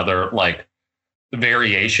be another like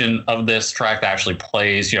variation of this track that actually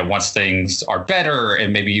plays, you know, once things are better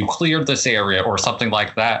and maybe you cleared this area or something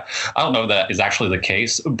like that. I don't know if that is actually the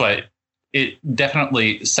case, but it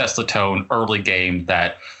definitely sets the tone early game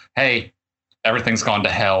that, hey, everything's gone to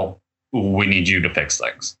hell. We need you to fix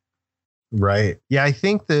things. Right. Yeah, I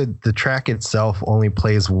think the track itself only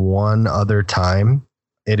plays one other time.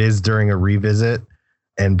 It is during a revisit,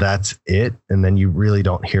 and that's it. And then you really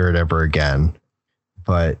don't hear it ever again.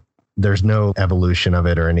 But there's no evolution of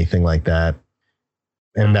it or anything like that.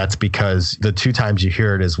 And that's because the two times you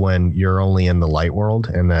hear it is when you're only in the light world,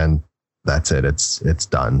 and then that's it. It's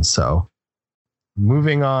done. So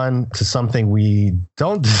moving on to something we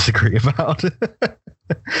don't disagree about.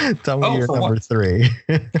 Tell me your number three.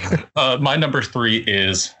 My number three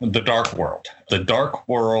is The Dark World. The Dark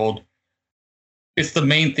World is the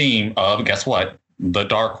main theme of, guess what? The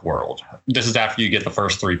Dark World. This is after you get the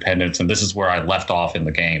first three pendants, and this is where I left off in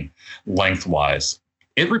the game lengthwise.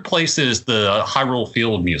 It replaces the Hyrule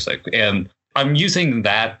Field music, and I'm using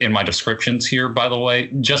that in my descriptions here, by the way,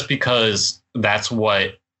 just because that's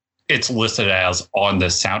what it's listed as on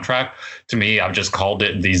this soundtrack. To me, I've just called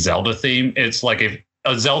it the Zelda theme. It's like if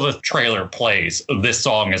a Zelda trailer plays, this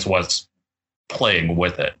song is what's playing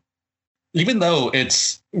with it. Even though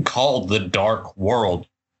it's called The Dark World,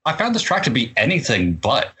 I found this track to be anything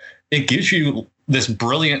but. It gives you this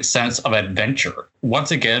brilliant sense of adventure. Once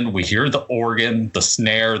again, we hear the organ, the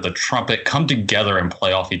snare, the trumpet come together and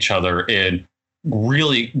play off each other in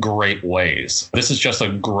really great ways. This is just a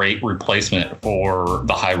great replacement for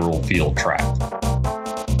the Hyrule Field track.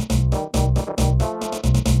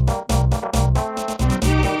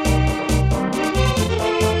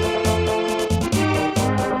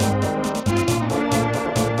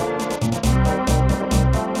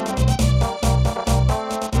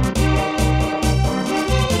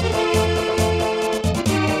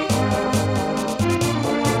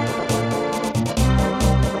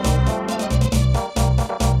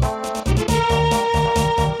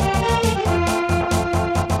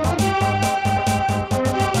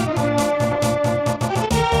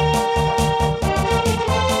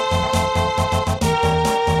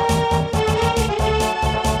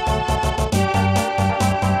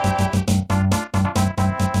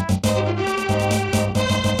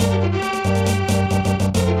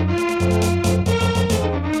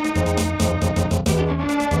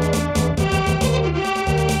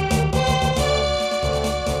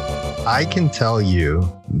 I can tell you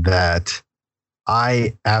that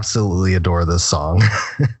I absolutely adore this song.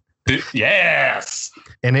 Yes.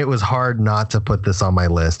 And it was hard not to put this on my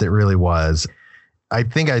list. It really was. I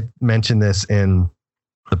think I mentioned this in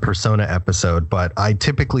the Persona episode, but I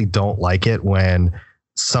typically don't like it when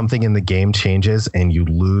something in the game changes and you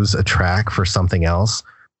lose a track for something else.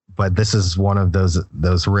 But this is one of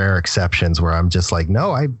those rare exceptions where I'm just like,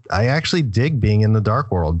 no, I actually dig being in the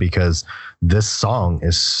Dark World because this song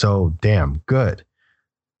is so damn good.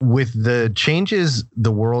 With the changes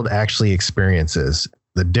the world actually experiences,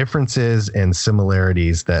 the differences and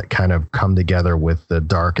similarities that kind of come together with the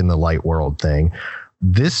dark and the light world thing,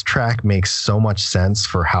 this track makes so much sense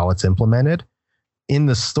for how it's implemented. In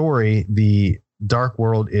the story, the Dark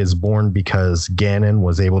World is born because Ganon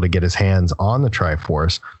was able to get his hands on the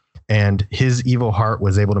Triforce, and his evil heart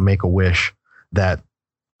was able to make a wish that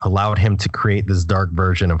allowed him to create this dark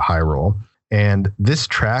version of Hyrule. And this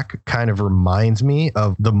track kind of reminds me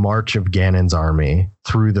of the march of Ganon's army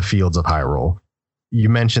through the fields of Hyrule. You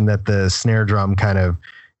mentioned that the snare drum kind of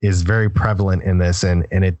is very prevalent in this, and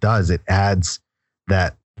it does. It adds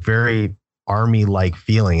that very army-like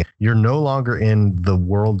feeling. You're no longer in the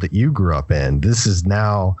world that you grew up in. This is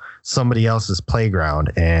now somebody else's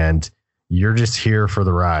playground, and you're just here for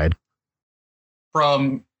the ride.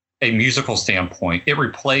 From a musical standpoint, it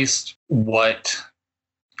replaced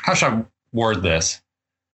how should I word this?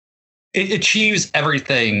 It achieves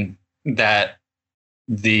everything that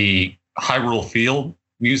the Hyrule Field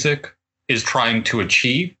music is trying to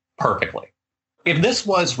achieve perfectly. If this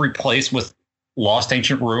was replaced with Lost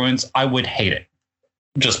Ancient Ruins, I would hate it.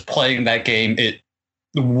 Just playing that game, it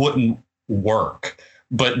wouldn't work.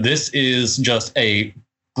 But this is just a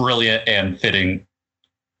brilliant and fitting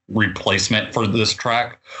replacement for this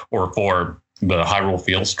track, or for the Hyrule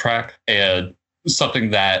Fields track, and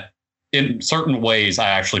something that in certain ways I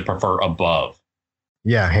actually prefer above.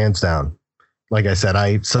 Yeah, hands down. Like I said,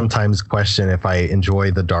 I sometimes question if I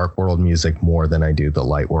enjoy the Dark World music more than I do the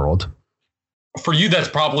Light World. For you, that's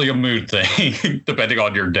probably a mood thing, depending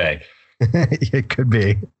on your day. It could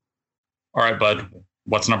be. All right, bud.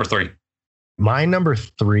 What's number 3? My number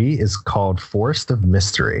 3 is called Forest of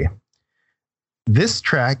Mystery. This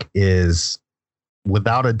track is,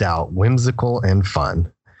 without a doubt, whimsical and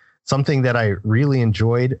fun. Something that I really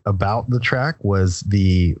enjoyed about the track was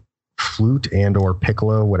the flute and or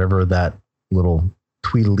piccolo, whatever that little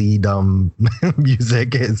tweedledee-dum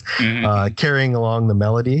music is, carrying along the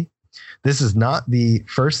melody. This is not the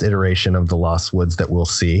first iteration of the Lost Woods that we'll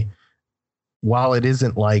see. While it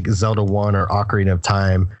isn't like Zelda 1 or Ocarina of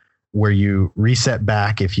Time, where you reset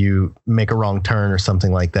back if you make a wrong turn or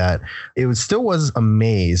something like that, still was a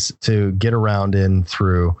maze to get around in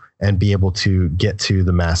through and be able to get to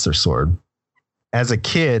the Master Sword. As a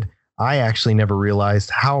kid, I actually never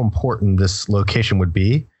realized how important this location would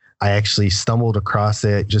be. I actually stumbled across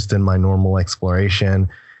it just in my normal exploration,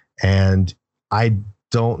 and I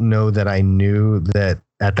don't know that I knew that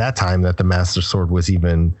at that time that the Master Sword was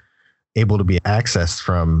even able to be accessed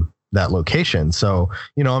from that location. So,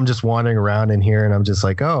 I'm just wandering around in here and I'm just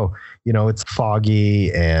like, oh, it's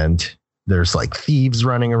foggy and there's like thieves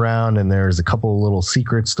running around and there's a couple of little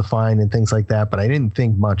secrets to find and things like that. But I didn't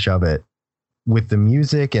think much of it. With the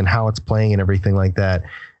music and how it's playing and everything like that,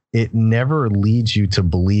 it never leads you to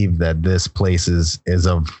believe that this place is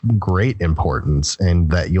of great importance and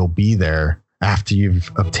that you'll be there after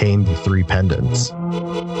you've obtained the 3 pendants.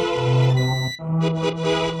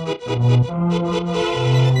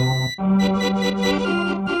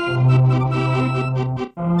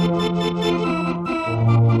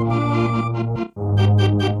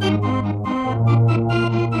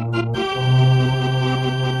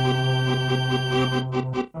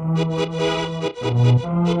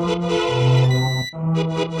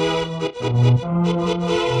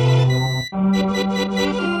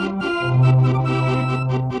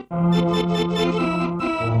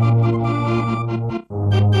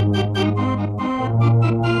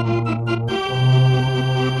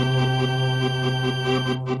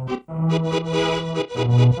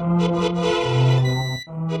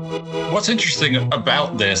 What's interesting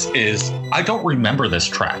about this is I don't remember this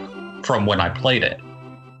track from when I played it.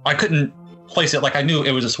 I couldn't place it. Like, I knew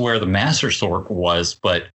it was just where the Master Sword was,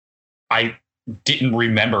 but I didn't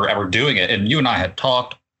remember ever doing it. And you and I had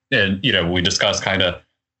talked, and we discussed kind of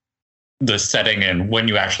the setting and when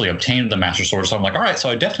you actually obtained the Master Sword. So I'm like, all right, so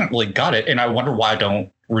I definitely got it. And I wonder why I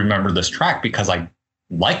don't remember this track, because I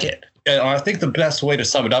like it. And I think the best way to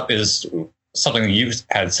sum it up is something you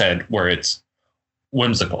had said, where it's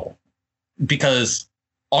whimsical. Because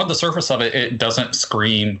on the surface of it, it doesn't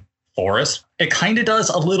scream forest. It kind of does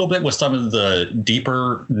a little bit with some of the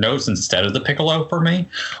deeper notes instead of the piccolo for me,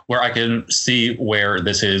 where I can see where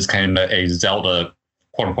this is kind of a Zelda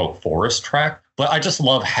quote unquote forest track. But I just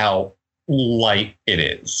love how light it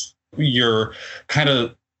is. You're kind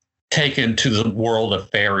of taken to the world of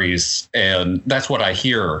fairies, and that's what I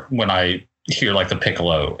hear when I hear like the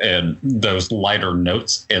piccolo and those lighter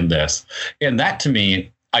notes in this. And that to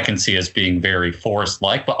me, I can see as being very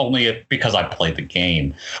forest-like, but only because I played the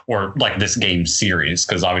game, or like this game series.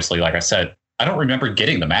 Because obviously, like I said, I don't remember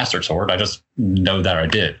getting the Master Sword. I just know that I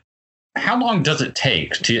did. How long does it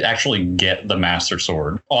take to actually get the Master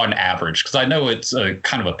Sword on average? Because I know it's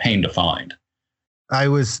kind of a pain to find. I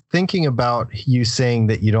was thinking about you saying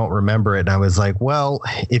that you don't remember it. And I was like, well,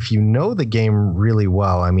 if you know the game really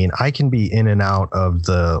well, I mean, I can be in and out of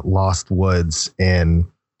the Lost Woods in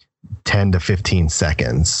 10 to 15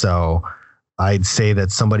 seconds. So I'd say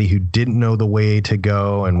that somebody who didn't know the way to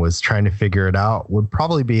go and was trying to figure it out would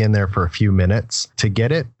probably be in there for a few minutes to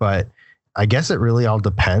get it. But I guess it really all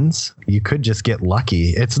depends. You could just get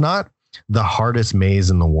lucky. It's not the hardest maze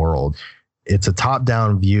in the world. It's a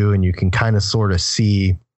top-down view, and you can kind of sort of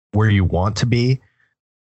see where you want to be.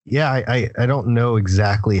 Yeah, I don't know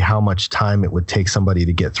exactly how much time it would take somebody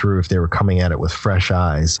to get through if they were coming at it with fresh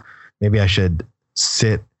eyes. Maybe I should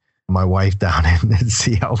sit my wife down and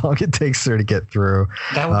see how long it takes her to get through.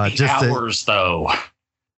 That would be hours, though.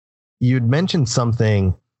 You'd mentioned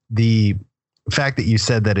something, the fact that you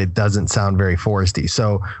said that it doesn't sound very foresty.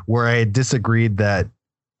 So where I had disagreed that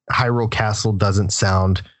Hyrule Castle doesn't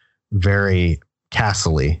sound very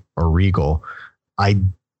castle-y or regal, I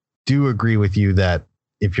do agree with you that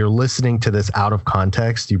if you're listening to this out of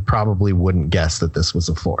context, you probably wouldn't guess that this was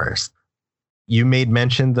a forest. You made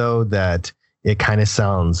mention, though, that it kind of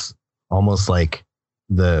sounds almost like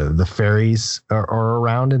the fairies are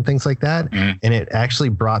around and things like that. Mm. And it actually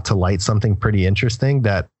brought to light something pretty interesting,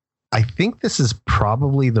 that I think this is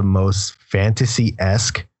probably the most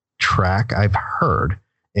fantasy-esque track I've heard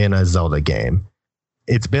in a Zelda game.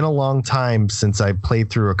 It's been a long time since I played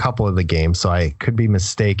through a couple of the games, so I could be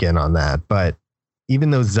mistaken on that. But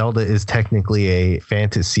even though Zelda is technically a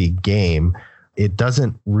fantasy game, it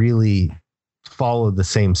doesn't really follow the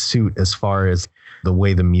same suit as far as the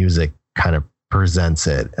way the music kind of presents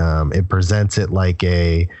it. It presents it like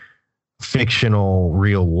a fictional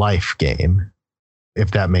real life game,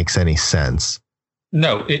 if that makes any sense.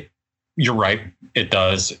 No, you're right. It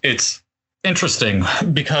does. It's interesting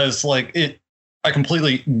because I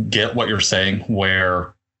completely get what you're saying,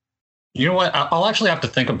 where, you know what, I'll actually have to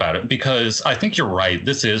think about it, because I think you're right.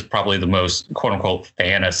 This is probably the most quote unquote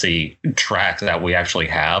fantasy track that we actually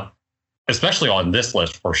have, especially on this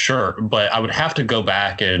list for sure. But I would have to go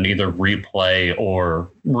back and either replay or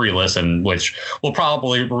re-listen, which we'll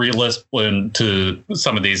probably re-listen to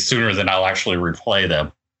some of these sooner than I'll actually replay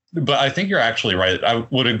them. But I think you're actually right. I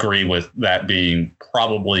would agree with that being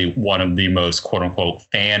probably one of the most quote unquote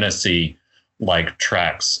fantasy like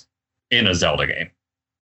tracks in a Zelda game.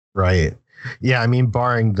 Right. Yeah. I mean,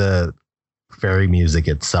 barring the fairy music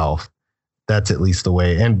itself, that's at least the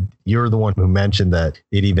way. And you're the one who mentioned that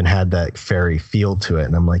it even had that fairy feel to it.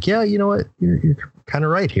 And I'm like, yeah, you know what? You're kind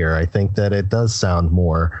of right here. I think that it does sound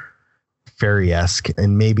more fairy-esque,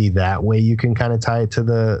 and maybe that way you can kind of tie it to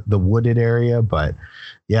the wooded area. But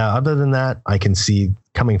yeah, other than that, I can see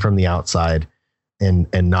coming from the outside and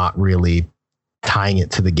not really tying it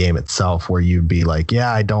to the game itself, where you'd be like,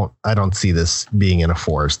 yeah, I don't see this being in a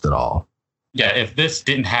forest at all. Yeah, if this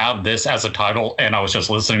didn't have this as a title and I was just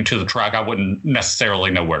listening to the track, I wouldn't necessarily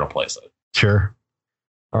know where to place it. Sure.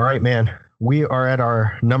 All right, man. We are at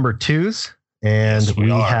our number 2s, and Yes, we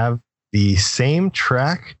have the same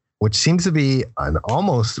track, which seems to be an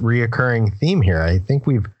almost reoccurring theme here. I think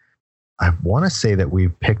I want to say that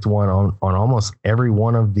we've picked one on almost every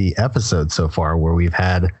one of the episodes so far, where we've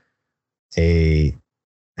had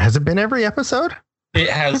has it been every episode? It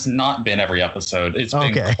has not been every episode. It's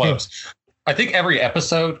been close. I think every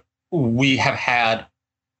episode we have had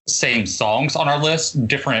same songs on our list,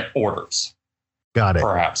 different orders. Got it.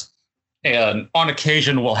 Perhaps. And on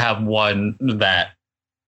occasion we'll have one that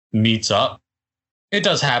meets up. It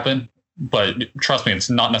does happen, but trust me, it's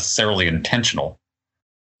not necessarily intentional.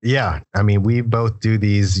 Yeah. I mean, we both do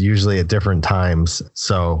these usually at different times,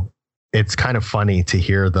 so it's kind of funny to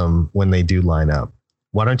hear them when they do line up.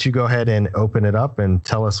 Why don't you go ahead and open it up and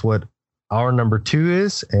tell us what our number 2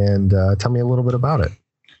 is, and tell me a little bit about it.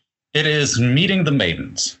 It is Meeting the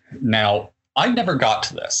Maidens. Now, I never got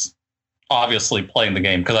to this, obviously playing the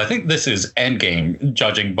game, because I think this is endgame,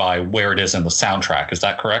 judging by where it is in the soundtrack. Is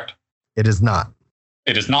that correct? It is not.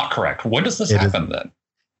 It is not correct. When does this happen then?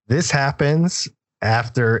 This happens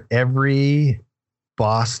after every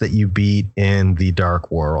boss that you beat in the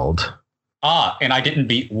Dark World. And I didn't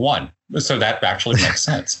beat one, so that actually makes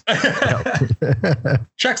sense.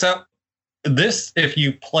 Checks out. This, if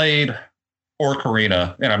you played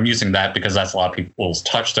Ocarina, and I'm using that because that's a lot of people's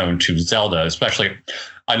touchstone to Zelda, especially,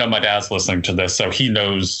 I know my dad's listening to this, so he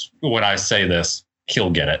knows when I say this, he'll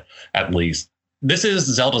get it, at least. This is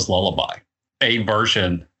Zelda's Lullaby, a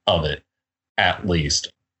version of it, at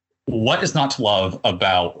least. What is not to love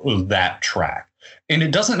about that track? And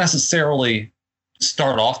it doesn't necessarily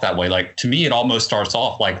start off that way. Like, to me, it almost starts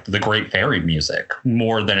off like the Great Fairy music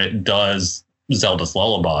more than it does Zelda's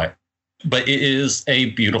Lullaby. But it is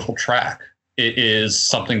a beautiful track. It is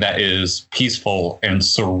something that is peaceful and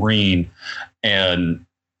serene. And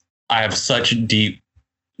I have such deep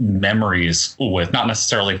memories with, not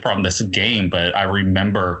necessarily from this game, but I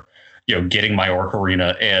remember, getting my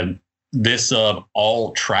Ocarina, and this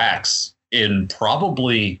all tracks in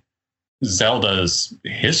probably Zelda's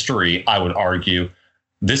history, I would argue,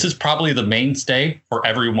 this is probably the mainstay for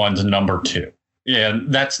everyone's number 2.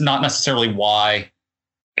 And that's not necessarily why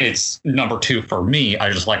it's number 2 for me.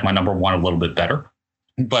 I just like my number 1 a little bit better.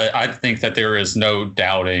 But I think that there is no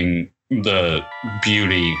doubting the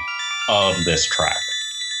beauty of this track.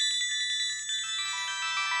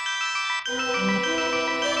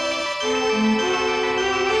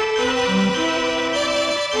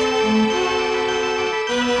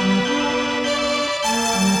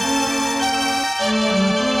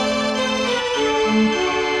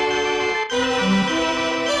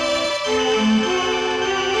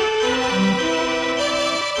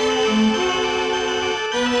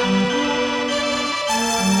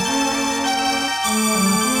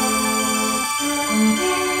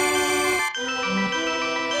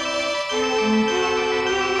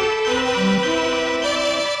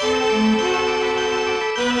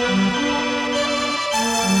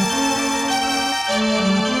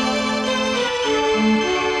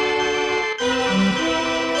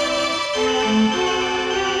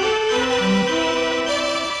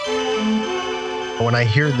 I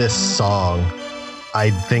hear this song, I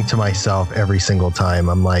think to myself every single time,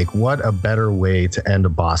 I'm like, what a better way to end a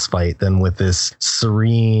boss fight than with this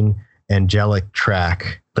serene, angelic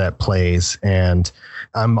track that plays. And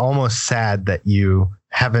I'm almost sad that you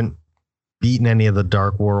haven't beaten any of the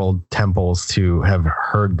Dark World temples to have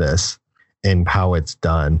heard this and how it's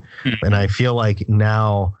done. Mm-hmm. And I feel like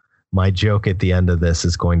now my joke at the end of this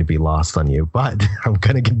is going to be lost on you, but I'm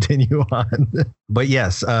going to continue on. But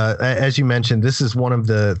yes, as you mentioned, this is one of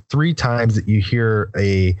the 3 times that you hear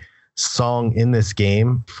a song in this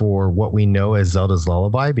game for what we know as Zelda's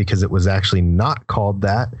Lullaby, because it was actually not called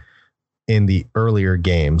that in the earlier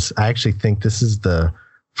games. I actually think this is the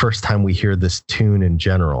first time we hear this tune in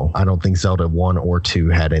general. I don't think Zelda 1 or 2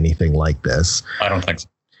 had anything like this. I don't think so.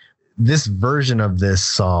 This version of this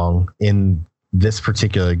song in this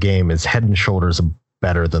particular game is head and shoulders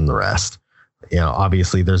better than the rest. You know,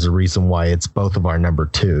 obviously there's a reason why it's both of our number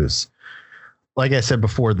 2s. Like I said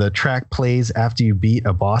before, the track plays after you beat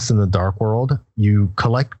a boss in the Dark World. You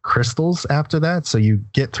collect crystals after that. So you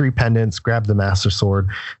get 3 pendants, grab the Master Sword,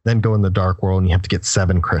 then go in the Dark World and you have to get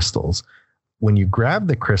 7 crystals. When you grab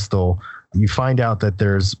the crystal, you find out that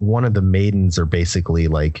there's one of the maidens are basically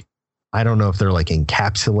like, I don't know if they're like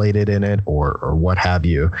encapsulated in it or what have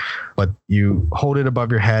you, but you hold it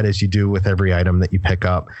above your head as you do with every item that you pick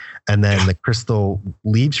up. And then the crystal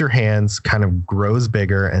leaves your hands, kind of grows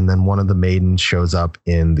bigger. And then one of the maidens shows up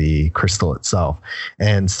in the crystal itself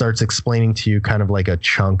and starts explaining to you kind of like a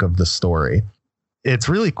chunk of the story. It's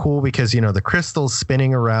really cool because, you know, the crystal's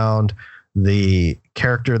spinning around the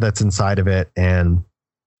character that's inside of it. And,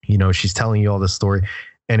 you know, she's telling you all the story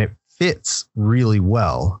and it fits really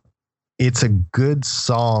well. It's a good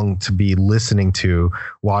song to be listening to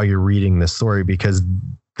while you're reading the story because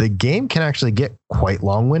the game can actually get quite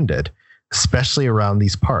long-winded, especially around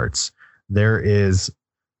these parts. There is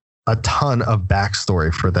a ton of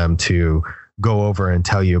backstory for them to go over and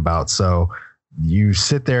tell you about. So you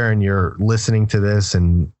sit there and you're listening to this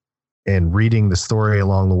and reading the story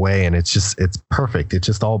along the way, and it's perfect. It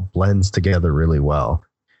just all blends together really well.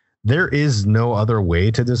 There is no other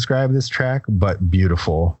way to describe this track but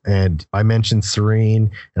beautiful. And I mentioned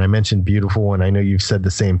serene and I mentioned beautiful, and I know you've said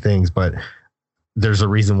the same things, but there's a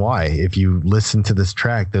reason why. If you listen to this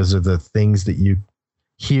track, those are the things that you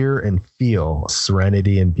hear and feel: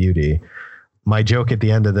 serenity and beauty. My joke at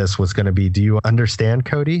the end of this was going to be, do you understand,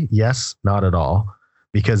 Cody? Yes, not at all.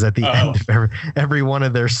 Because at the end of every one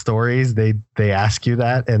of their stories, they ask you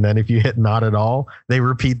that. And then if you hit not at all, they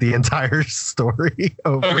repeat the entire story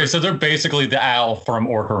over. Okay, so they're basically the owl from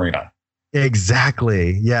Ocarina.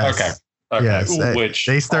 Exactly. Yes. Okay. Yes. Which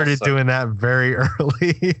they started doing that very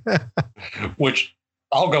early. Which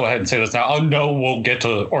I'll go ahead and say this now. I know we'll get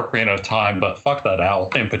to Ocarina of Time, but fuck that owl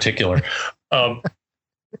in particular.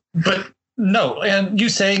 But no, and you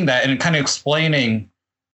saying that and kind of explaining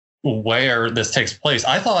where this takes place,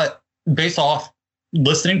 I thought, based off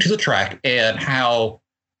listening to the track and how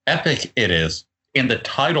epic it is in the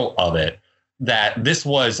title of it, that this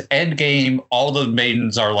was Endgame. All the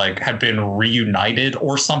maidens are like had been reunited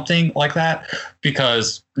or something like that,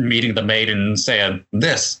 because meeting the maidens and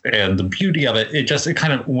this and the beauty of it, it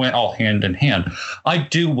kind of went all hand in hand. I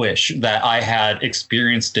do wish that I had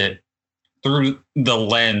experienced it through the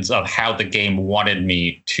lens of how the game wanted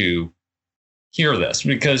me to hear this,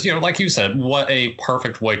 because, you know, like you said, what a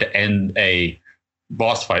perfect way to end a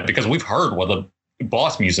boss fight, because we've heard what the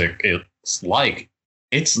boss music is like.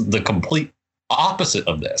 It's the complete opposite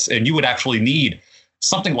of this, and you would actually need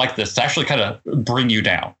something like this to actually kind of bring you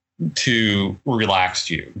down, to relax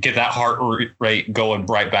you, get that heart rate going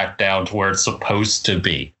right back down to where it's supposed to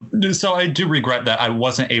be. So I do regret that I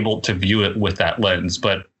wasn't able to view it with that lens,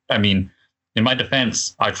 but I mean, in my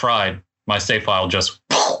defense, I tried. My save file just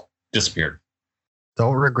disappeared.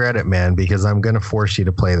 Don't regret it, man, because I'm going to force you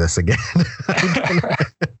to play this again.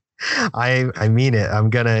 I mean it. I'm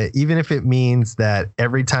going to, even if it means that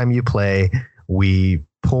every time you play, we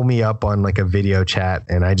pull me up on like a video chat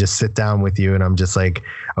and I just sit down with you and I'm just like,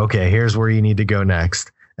 okay, here's where you need to go next.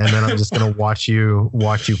 And then I'm just going to watch you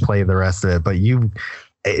play the rest of it. But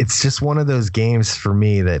it's just one of those games for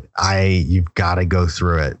me that you've got to go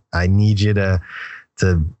through it. I need you to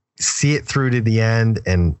see it through to the end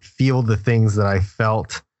and feel the things that I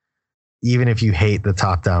felt, even if you hate the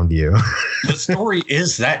top-down view. The story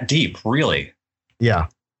is that deep, really. Yeah.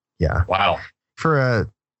 Wow. For a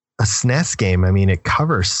SNES game, I mean, it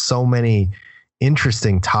covers so many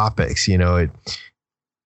interesting topics. You know, it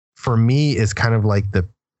for me is kind of like the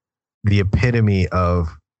epitome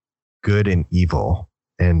of good and evil,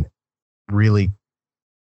 and really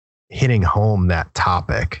hitting home that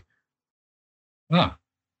topic. Huh.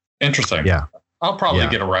 Interesting. Yeah. I'll probably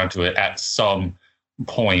get around to it at some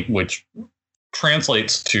point, which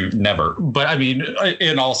translates to never. But I mean,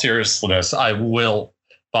 in all seriousness, I will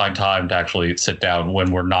find time to actually sit down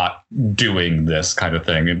when we're not doing this kind of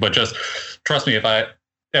thing. But just trust me, if I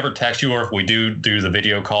ever text you or if we do the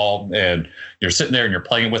video call and you're sitting there and you're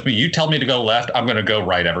playing with me, you tell me to go left, I'm going to go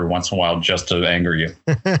right every once in a while just to anger you.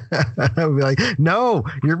 I'll be like, no,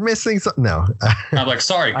 you're missing something. No. I'm like,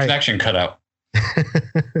 sorry, connection cut out.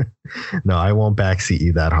 No, I won't backseat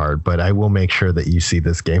you that hard, but I will make sure that you see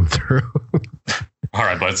this game through. All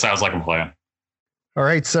right, but it sounds like a plan. All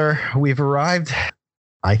right, sir, we've arrived.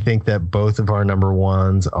 I think that both of our number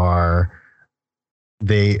ones are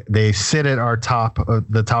they sit at our top of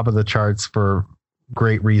the charts for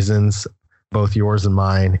great reasons, both yours and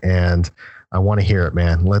mine, and I want to hear it,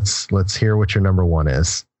 man. Let's hear what your number one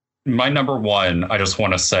is. My number one, I just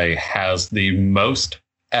want to say, has the most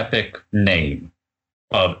epic name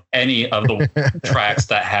of any of the tracks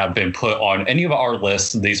that have been put on any of our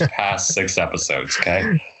lists these past 6 episodes.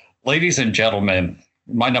 Okay, ladies and gentlemen,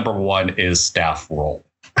 my number one is Staff Roll.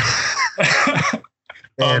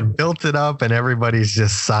 And built it up, and everybody's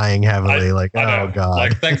just sighing heavily, oh god.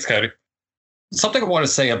 Like, thanks, Cody. Something I want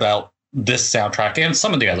to say about this soundtrack and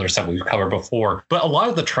some of the others that we've covered before, but a lot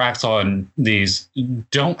of the tracks on these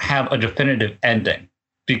don't have a definitive ending,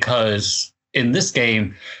 because in this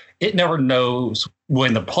game, it never knows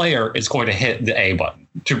when the player is going to hit the A button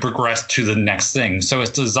to progress to the next thing. So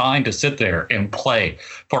it's designed to sit there and play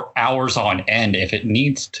for hours on end if it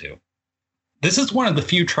needs to. This is one of the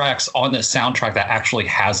few tracks on this soundtrack that actually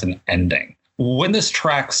has an ending. When this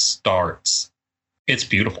track starts, it's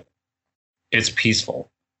beautiful. It's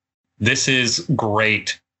peaceful. This is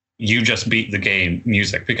great. You just beat the game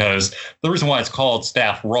music, because the reason why it's called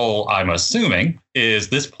Staff Roll, I'm assuming, is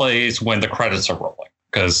this plays when the credits are rolling,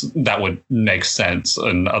 because that would make sense.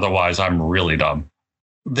 And otherwise, I'm really dumb.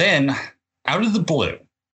 Then, out of the blue,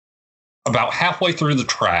 about halfway through the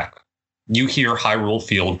track, you hear Hyrule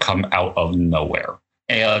Field come out of nowhere.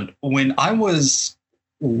 And when I was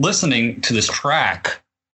listening to this track,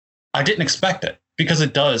 I didn't expect it, because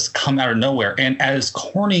it does come out of nowhere. And as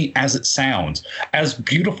corny as it sounds, as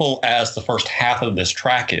beautiful as the first half of this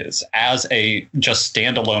track is, as a just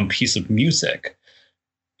standalone piece of music,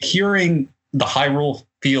 hearing the Hyrule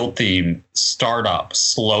Field theme start up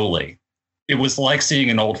slowly, it was like seeing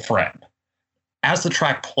an old friend. As the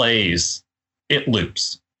track plays, it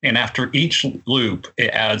loops. And after each loop, it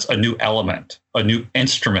adds a new element, a new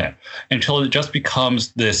instrument, until it just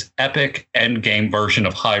becomes this epic endgame version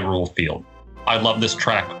of Hyrule Field. I love this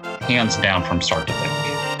track, hands down, from start to finish.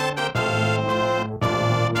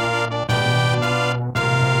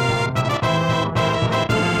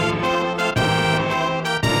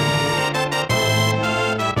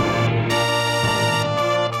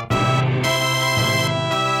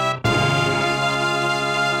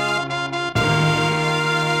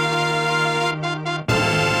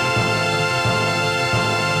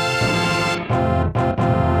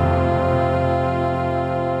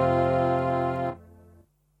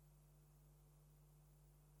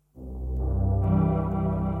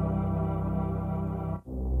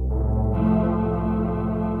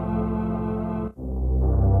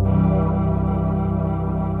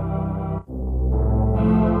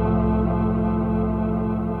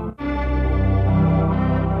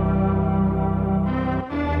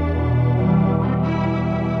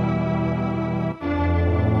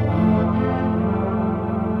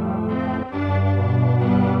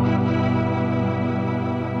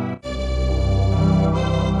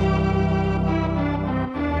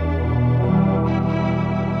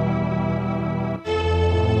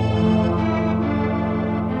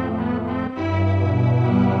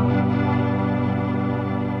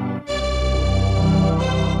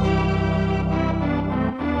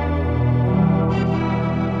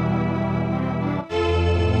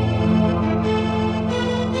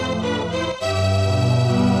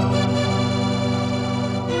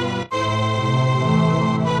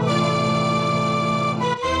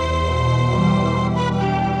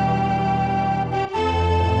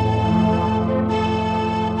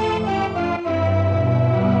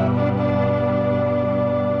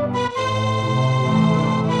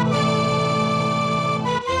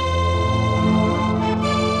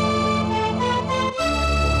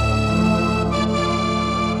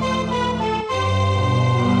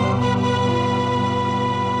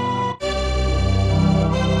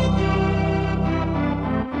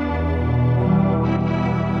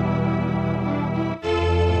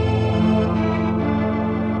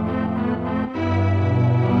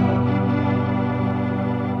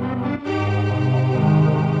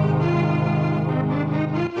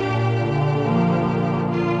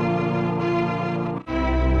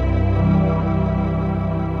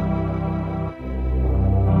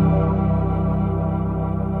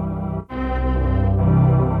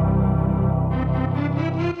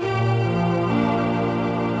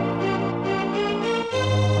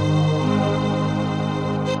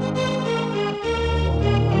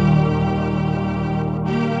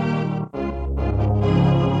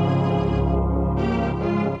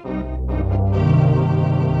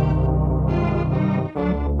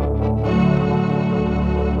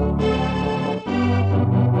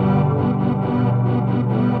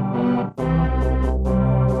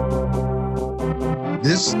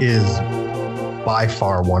 This is by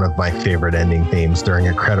far one of my favorite ending themes during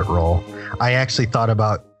a credit roll. I actually thought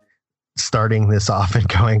about starting this off and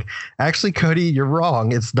going, actually, Cody, you're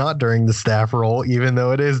wrong. It's not during the staff roll, even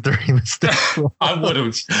though it is during the staff roll. I would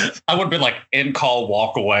have been like, in call,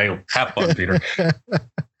 walk away, have fun, Peter.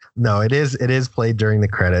 No, it is played during the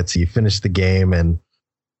credits. You finish the game, and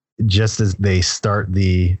just as they start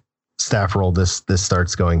the staff roll, this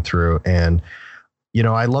starts going through. And, you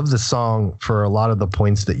know, I love the song for a lot of the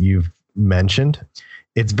points that you've mentioned.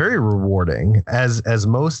 It's very rewarding, as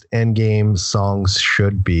most endgame songs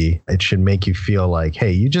should be. It should make you feel like, hey,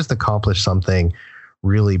 you just accomplished something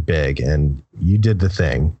really big and you did the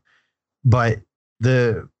thing. But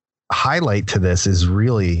the highlight to this is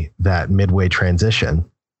really that midway transition.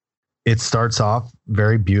 It starts off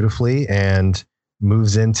very beautifully and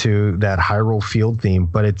moves into that Hyrule Field theme,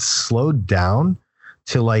 but it's slowed down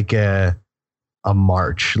to like a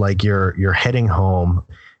march, like you're heading home.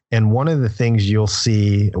 And one of the things you'll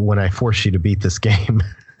see when I force you to beat this game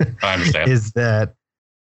I understand. is that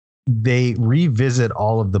they revisit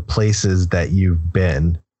all of the places that you've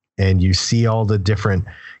been, and you see all the different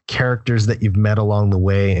characters that you've met along the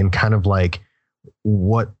way, and kind of like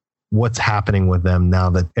what's happening with them now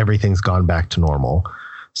that everything's gone back to normal.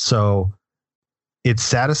 So it's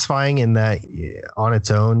satisfying in that on its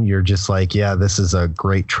own, you're just like, yeah, this is a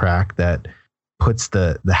great track that puts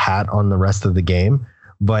the hat on the rest of the game.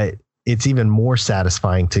 But it's even more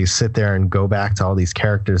satisfying to sit there and go back to all these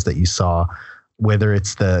characters that you saw, whether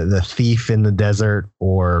it's the thief in the desert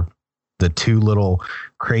or the two little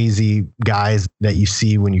crazy guys that you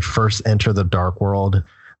see when you first enter the Dark World,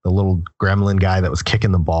 the little gremlin guy that was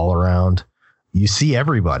kicking the ball around. You see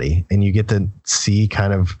everybody, and you get to see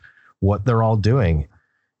kind of what they're all doing.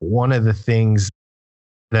 One of the things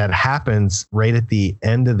that happens right at the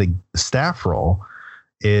end of the staff roll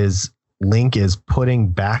is Link is putting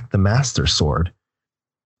back the Master Sword.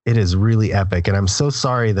 It is really epic. And I'm so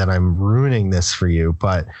sorry that I'm ruining this for you,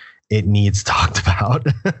 but it needs talked about.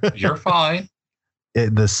 You're fine.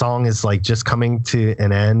 The song is like just coming to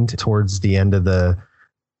an end towards the end of the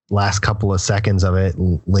last couple of seconds of it.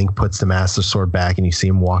 Link puts the Master Sword back, and you see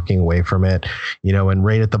him walking away from it, you know, and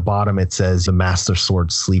right at the bottom, it says the Master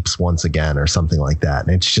Sword sleeps once again or something like that.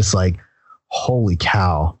 And it's just like, holy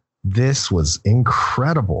cow, this was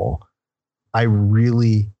incredible. I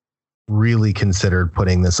really, really considered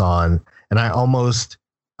putting this on, and I almost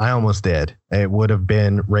did. It would have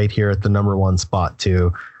been right here at the number one spot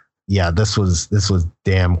too. Yeah, this was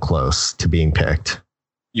damn close to being picked.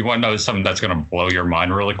 You want to know something that's going to blow your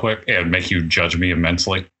mind really quick and make you judge me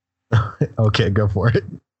immensely? Okay, go for it.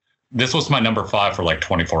 This was my number 5 for like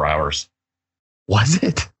 24 hours. Was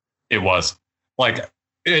it? It was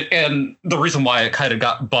and the reason why it kind of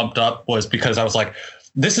got bumped up was because I was like,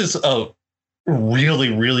 this is a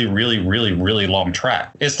really, really, really, really, really long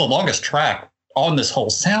track. It's the longest track on this whole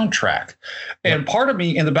soundtrack. And part of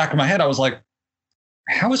me in the back of my head, I was like,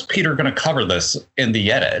 how is Peter going to cover this in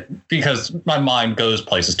the edit? Because my mind goes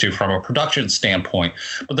places too from a production standpoint.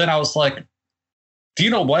 But then I was like, do you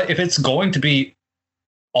know what? If it's going to be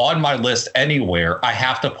on my list anywhere, I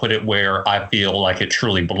have to put it where I feel like it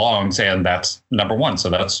truly belongs. And that's number 1. So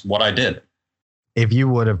that's what I did. If you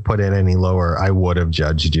would have put it any lower, I would have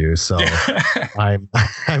judged you. So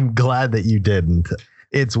I'm glad that you didn't.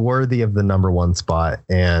 It's worthy of the number 1 spot.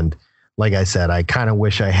 And like I said, I kind of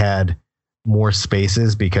wish I had more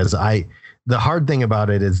spaces, because the hard thing about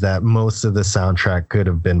it is that most of the soundtrack could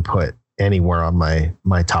have been put anywhere on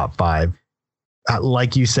my top 5.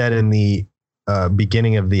 Like you said in the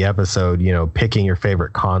beginning of the episode, you know, picking your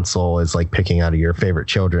favorite console is like picking out of your favorite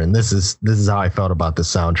children. This is how I felt about the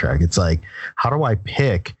soundtrack. It's like, how do I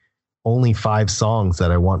pick only 5 songs that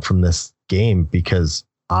I want from this game? Because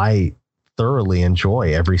I thoroughly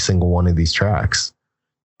enjoy every single one of these tracks.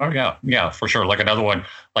 Oh yeah, for sure. Like another one,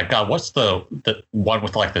 like what's the one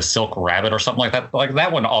with like the Silk Rabbit or something like that? Like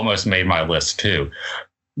that one almost made my list too.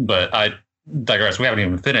 But I digress. We haven't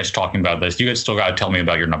even finished talking about this. You still got to tell me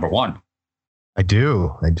about your number 1. I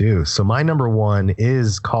do. So my number 1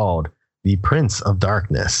 is called The Prince of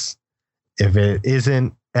Darkness. If it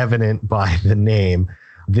isn't evident by the name,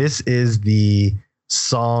 this is the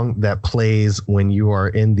song that plays when you are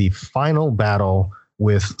in the final battle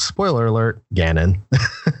with, spoiler alert, Ganon.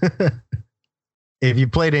 If you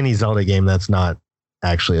played any Zelda game, that's not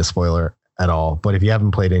actually a spoiler at all. But if you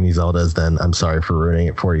haven't played any Zeldas, then I'm sorry for ruining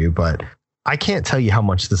it for you. But I can't tell you how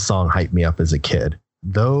much this song hyped me up as a kid.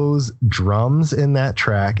 Those drums in that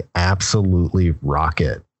track absolutely rock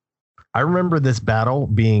it. I remember this battle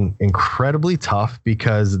being incredibly tough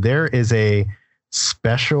because there is a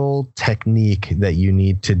special technique that you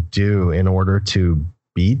need to do in order to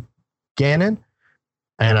beat Ganon.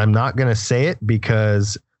 And I'm not going to say it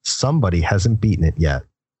because somebody hasn't beaten it yet.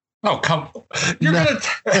 Oh, come. You're going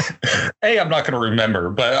to. I'm not going to remember,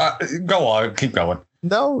 but go on. Keep going.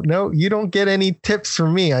 No, you don't get any tips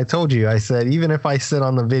from me. I told you, I said, even if I sit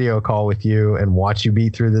on the video call with you and watch you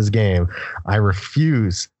beat through this game, I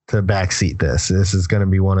refuse to backseat this. This is going to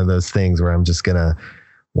be one of those things where I'm just going to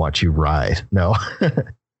watch you ride. No.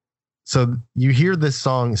 So you hear this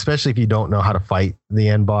song, especially if you don't know how to fight the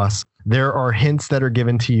end boss. There are hints that are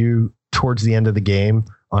given to you towards the end of the game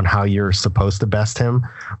on how you're supposed to best him.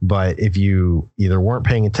 But if you either weren't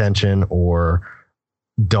paying attention or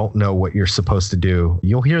don't know what you're supposed to do,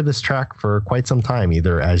 you'll hear this track for quite some time,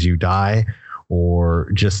 either as you die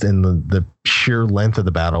or just in the sheer length of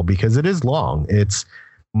the battle, because it is long. It's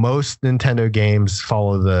most Nintendo games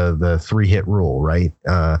follow the 3-hit rule, right?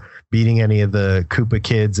 Beating any of the Koopa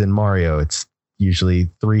kids in Mario, it's usually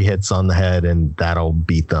 3 hits on the head and that'll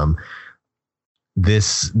beat them.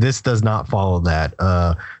 This does not follow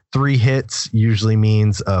that. 3 hits usually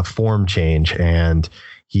means a form change and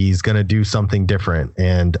he's going to do something different.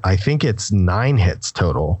 And I think it's 9 hits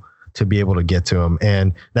total to be able to get to him.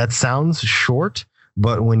 And that sounds short,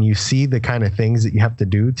 but when you see the kind of things that you have to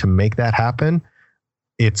do to make that happen,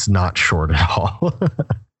 it's not short at all.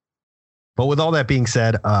 But with all that being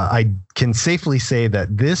said, I can safely say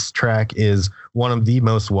that this track is one of the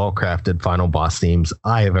most well-crafted final boss themes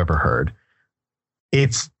I have ever heard.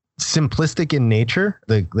 It's simplistic in nature.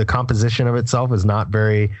 The composition of itself is not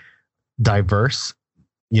very diverse.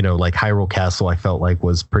 You know, like Hyrule Castle, I felt like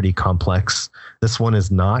was pretty complex. This one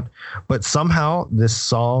is not. But somehow this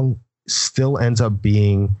song still ends up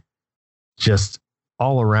being just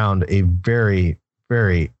all around a very,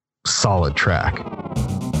 very solid track.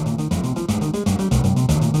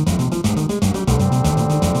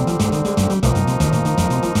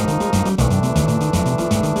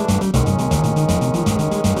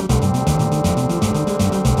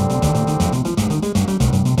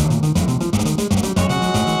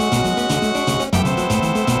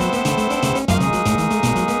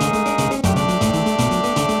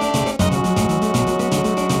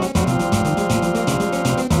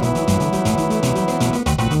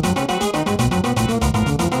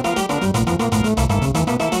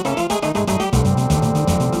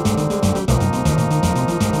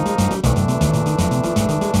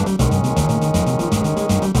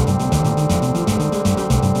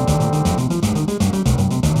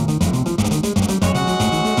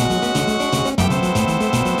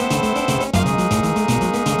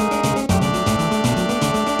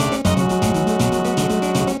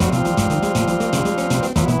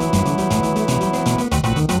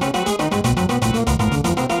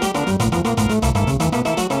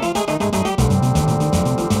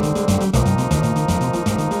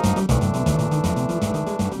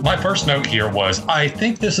 First note here was, I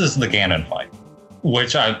think this is the Ganon fight,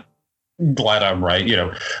 which I'm glad I'm right. You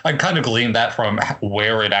know, I kind of gleaned that from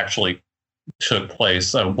where it actually took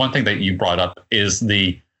place. One thing that you brought up is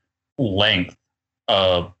the length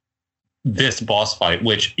of this boss fight,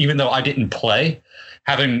 which even though I didn't play,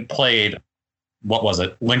 having played, what was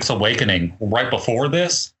it, Link's Awakening right before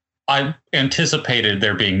this, I anticipated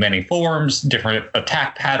there being many forms, different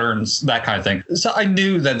attack patterns, that kind of thing. So I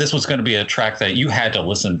knew that this was going to be a track that you had to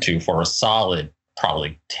listen to for a solid,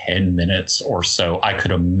 probably 10 minutes or so, I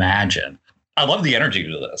could imagine. I love the energy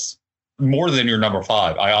to this more than your number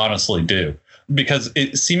 5. I honestly do, because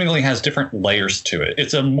it seemingly has different layers to it.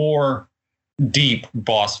 It's a more deep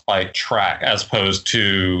boss fight track as opposed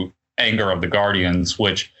to Anger of the Guardians,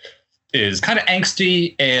 which is kind of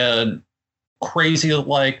angsty and crazy.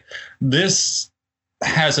 Like, this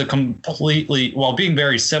has a completely, while being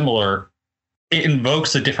very similar, it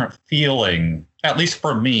invokes a different feeling, at least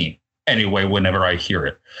for me anyway, whenever I hear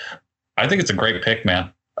it. I think it's a great pick,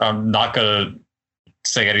 man. I'm not gonna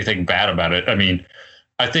say anything bad about it. I mean,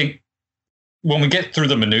 I think when we get through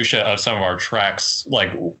the minutia of some of our tracks,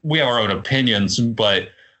 like, we have our own opinions, but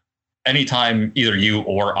anytime either you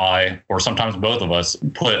or I, or sometimes both of us,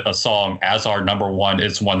 put a song as our number 1,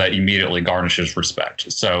 it's one that immediately garnishes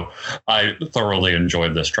respect. So I thoroughly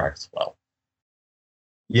enjoyed this track as well.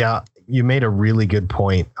 Yeah, you made a really good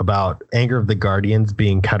point about Anger of the Guardians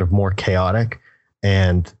being kind of more chaotic,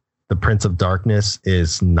 and the Prince of Darkness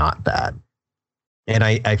is not that. And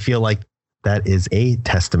I feel like that is a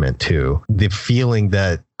testament to the feeling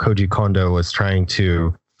that Koji Kondo was trying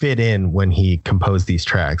to fit in when he composed these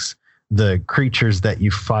tracks. The creatures that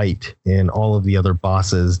you fight in all of the other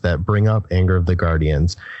bosses that bring up Anger of the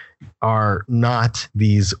Guardians are not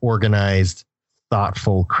these organized,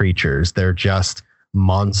 thoughtful creatures. They're just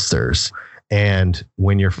monsters. And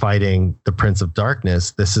when you're fighting the Prince of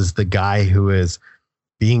Darkness, this is the guy who is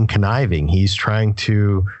being conniving. He's trying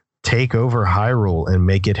to take over Hyrule and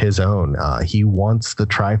make it his own. He wants the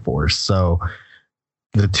Triforce. So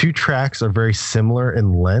the two tracks are very similar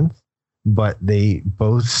in length, but they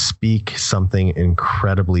both speak something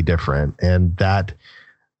incredibly different. And that,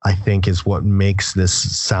 I think, is what makes this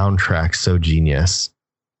soundtrack so genius.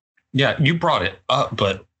 Yeah, you brought it up,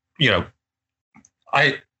 but,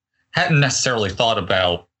 I hadn't necessarily thought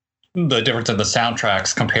about the difference in the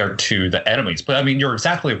soundtracks compared to the enemies. But I mean, you're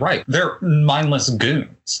exactly right. They're mindless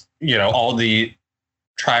goons. All the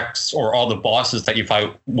tracks or all the bosses that you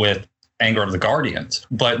fight with Anger of the Guardians.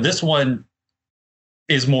 But this one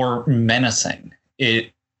is more menacing.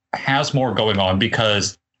 It has more going on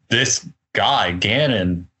because this guy,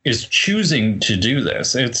 Ganon, is choosing to do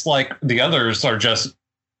this. It's like the others are just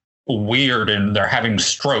weird and they're having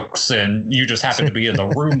strokes and you just happen to be in the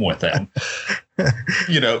room with them.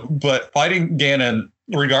 But fighting Ganon,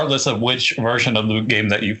 regardless of which version of the game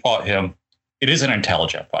that you fought him, it is an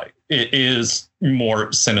intelligent fight. It is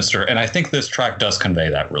more sinister. And I think this track does convey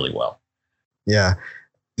that really well. Yeah.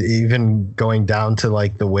 Even going down to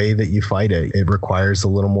like the way that you fight it, it requires a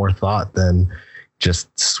little more thought than just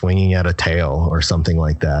swinging at a tail or something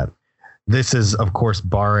like that. This is, of course,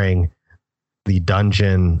 barring the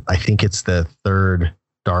dungeon. I think it's the third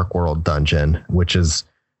Dark World dungeon, which is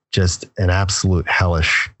just an absolute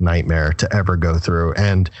hellish nightmare to ever go through.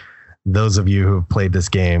 And those of you who have played this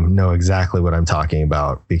game know exactly what I'm talking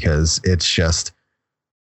about, because it's just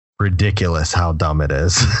ridiculous how dumb it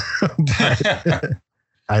is. But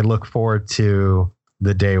I look forward to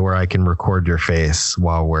the day where I can record your face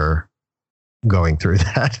while we're going through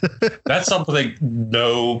that. That's something.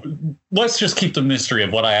 No, let's just keep the mystery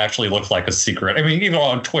of what I actually look like a secret. I mean, even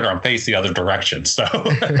on Twitter, I'm faced the other direction. So,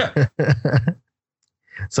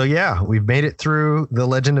 so yeah, we've made it through The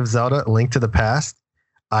Legend of Zelda: A Link to the Past.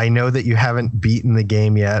 I know that you haven't beaten the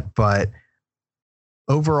game yet, but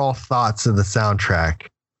overall thoughts of the soundtrack,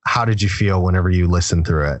 how did you feel whenever you listened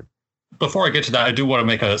through it? Before I get to that, I do want to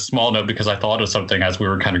make a small note because I thought of something as we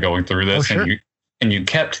were kind of going through this. Oh, sure. And you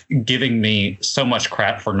kept giving me so much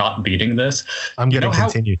crap for not beating this. I'm going to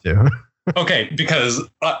continue to. Okay, because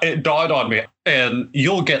it dawned on me, and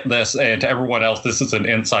you'll get this, and to everyone else, this is an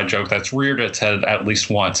inside joke that's reared its head at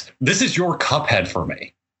least once. This is your Cuphead for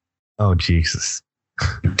me. Oh, Jesus.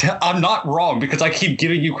 I'm not wrong, because I keep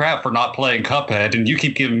giving you crap for not playing Cuphead, and you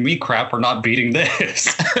keep giving me crap for not beating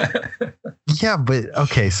this. Yeah, but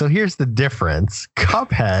okay, so here's the difference.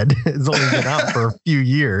 Cuphead has only been out for a few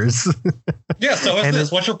years. Yeah, so is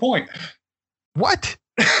this. What's your point? What?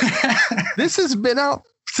 This has been out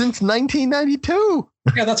since 1992.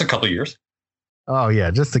 Yeah, that's a couple of years. Oh,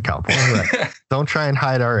 yeah, just a couple. Right. Don't try and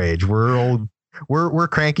hide our age. We're old. We're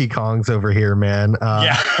cranky Kongs over here, man.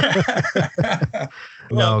 Yeah.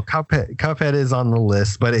 No, Cuphead is on the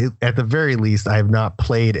list, but at the very least, I have not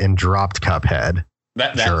played and dropped Cuphead.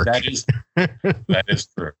 That is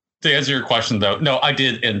true. To answer your question, though, no, I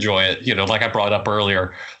did enjoy it. Like I brought up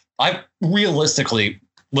earlier, I realistically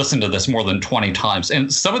listened to this more than 20 times.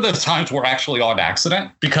 And some of those times were actually on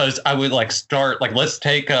accident, because I would start, let's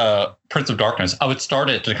take Prince of Darkness. I would start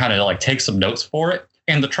it to kind of take some notes for it.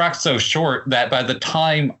 And the track's so short that by the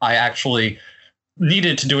time I actually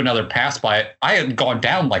needed to do another pass by it, I had gone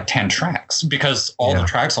down 10 tracks, because all the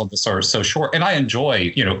tracks on this are so short. And I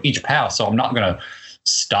enjoy, each pass. So I'm not going to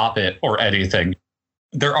stop it or anything.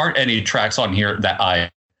 There aren't any tracks on here that I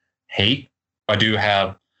hate. I do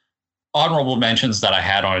have honorable mentions that I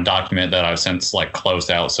had on a document that I've since closed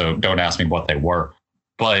out. So don't ask me what they were.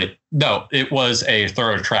 But no, it was a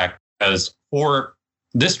thorough track, as for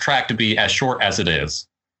this track to be as short as it is,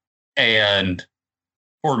 and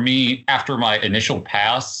for me, after my initial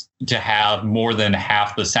pass, to have more than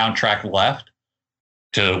half the soundtrack left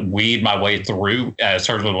to weed my way through,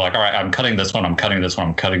 sort of all right, I'm cutting this one, I'm cutting this one,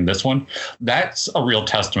 I'm cutting this one. That's a real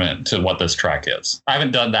testament to what this track is. I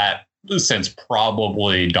haven't done that since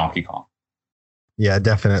probably Donkey Kong. Yeah,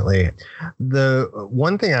 definitely. The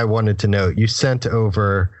one thing I wanted to note, you sent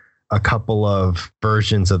over a couple of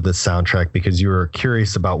versions of the soundtrack because you were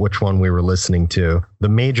curious about which one we were listening to. The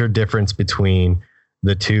major difference between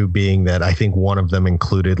the two being that I think one of them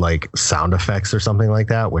included sound effects or something like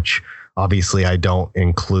that, which obviously I don't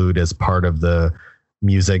include as part of the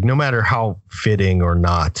music, no matter how fitting or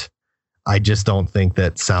not. I just don't think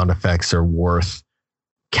that sound effects are worth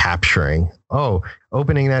capturing. Oh,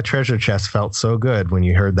 opening that treasure chest felt so good when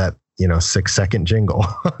you heard that, 6-second jingle.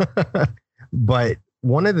 But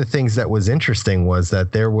one of the things that was interesting was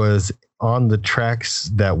that there was, on the tracks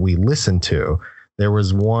that we listened to, there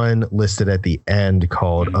was one listed at the end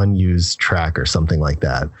called unused track or something like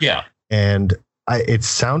that. Yeah. And it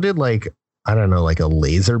sounded like, I don't know, like a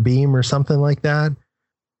laser beam or something like that.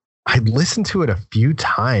 I'd listened to it a few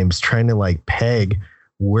times trying to like peg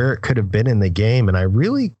where it could have been in the game, and I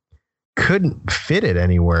really couldn't fit it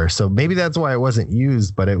anywhere. So maybe that's why it wasn't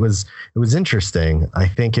used, but it was interesting. I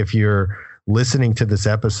think if you're listening to this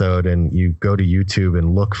episode and you go to YouTube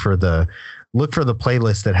and look for the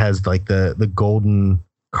playlist that has like the golden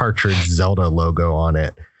cartridge Zelda logo on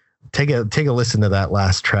it, take a listen to that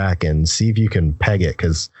last track and see if you can peg it,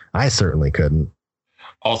 because I certainly couldn't.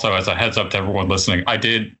 Also, as a heads up to everyone listening, I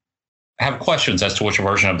did have questions as to which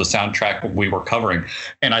version of the soundtrack we were covering,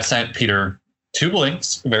 and I sent Peter 2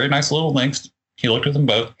 links, very nice little links. He looked at them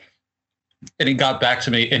both, and he got back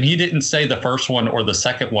to me, and he didn't say the first one or the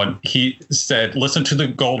second one. He said, listen to the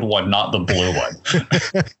gold one, not the blue one.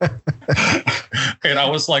 And I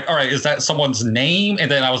was like, all right, is that someone's name?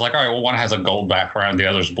 And then I was like, all right, well, one has a gold background, the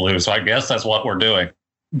other's blue. So I guess that's what we're doing.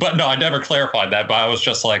 But no, I never clarified that. But I was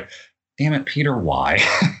just like, damn it, Peter, why?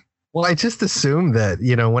 Well, I just assume that,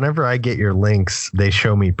 whenever I get your links, they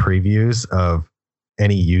show me previews of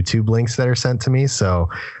any YouTube links that are sent to me. So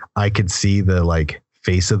I could see the like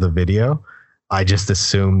face of the video. I just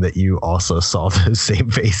assume that you also saw those same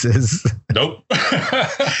faces. Nope.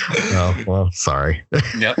 Oh, well, sorry.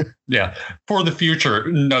 Yep. Yeah. For the future,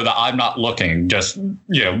 no, that I'm not looking. Just,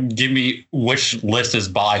 give me which list is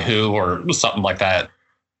by who or something like that.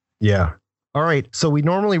 Yeah. All right. So we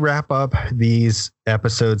normally wrap up these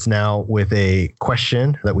episodes now with a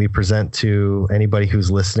question that we present to anybody who's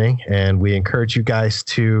listening. And we encourage you guys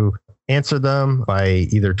to answer them by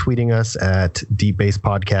either tweeting us at Deep Base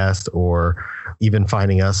Podcast or even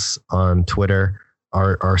finding us on Twitter,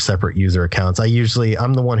 our separate user accounts.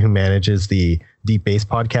 I'm the one who manages the Deep Base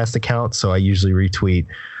Podcast account. So I usually retweet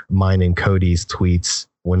mine and Cody's tweets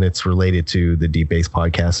when it's related to the Deep Base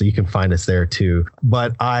Podcast. So you can find us there too.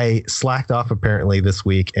 But I slacked off apparently this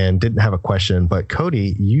week and didn't have a question, but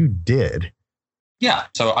Cody, you did. Yeah.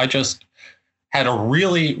 So I just had a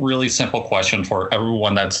really, really simple question for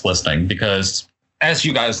everyone that's listening, because as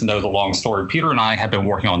you guys know, the long story, Peter and I have been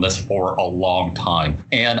working on this for a long time,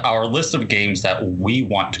 and our list of games that we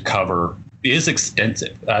want to cover is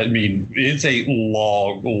extensive. I mean, it's a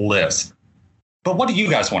long list. But what do you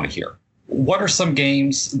guys want to hear? What are some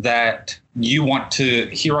games that you want to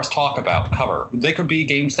hear us talk about, cover? They could be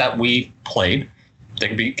games that we played. They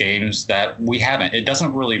could be games that we haven't. It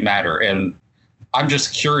doesn't really matter. And I'm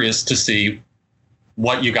just curious to see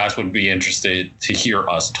what you guys would be interested to hear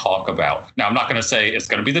us talk about. Now, I'm not going to say it's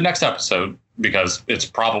going to be the next episode, because it's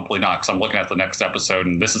probably not, because I'm looking at the next episode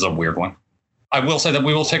and this is a weird one. I will say that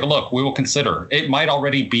we will take a look. We will consider. It might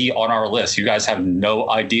already be on our list. You guys have no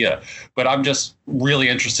idea. But I'm just really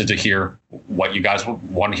interested to hear what you guys would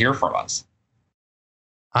want to hear from us.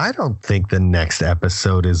 I don't think the next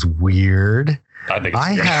episode is weird. I think it's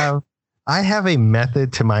weird. I have a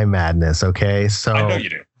method to my madness, okay? So I know you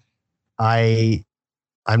do.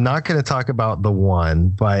 I'm not going to talk about the one,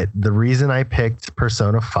 but the reason I picked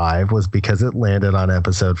Persona 5 was because it landed on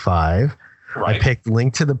episode 5. Right. I picked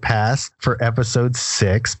Link to the Past for episode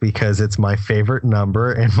 6 because it's my favorite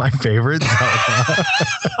number and my favorite Zelda.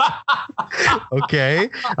 Okay,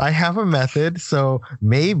 I have a method, so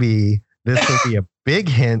maybe this will be a big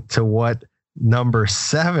hint to what number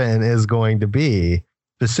 7 is going to be.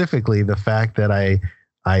 Specifically, the fact that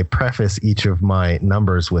I preface each of my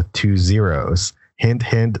numbers with 2 zeros. Hint,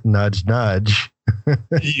 hint, nudge, nudge.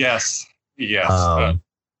 Yes.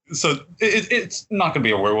 So it's not going to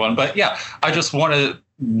be a weird one, but yeah, I just want to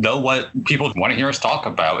know what people want to hear us talk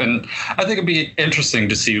about. And I think it'd be interesting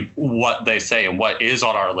to see what they say and what is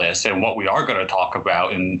on our list and what we are going to talk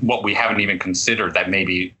about and what we haven't even considered that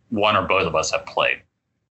maybe one or both of us have played.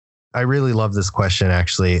 I really love this question,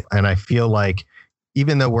 actually. And I feel like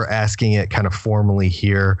even though we're asking it kind of formally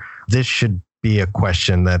here, this should be a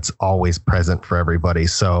question that's always present for everybody.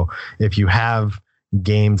 So if you have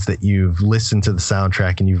games that you've listened to the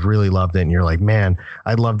soundtrack and you've really loved it and you're like, man,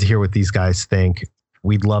 I'd love to hear what these guys think.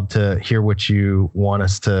 We'd love to hear what you want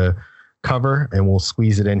us to cover, and we'll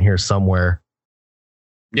squeeze it in here somewhere.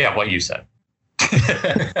 Yeah, what you said.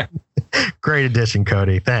 Great addition,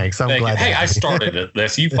 Cody. Thanks. I'm glad. Hey, I started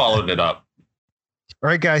this. You followed it up. All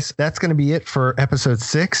right, guys, that's going to be it for episode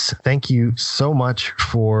 6. Thank you so much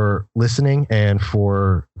for listening and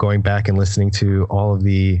for going back and listening to all of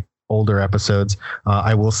the older episodes.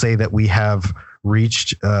 I will say that we have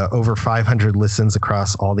reached over 500 listens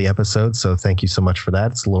across all the episodes. So thank you so much for that.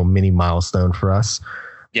 It's a little mini milestone for us.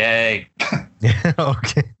 Yay.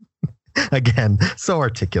 Okay. Again, so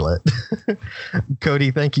articulate.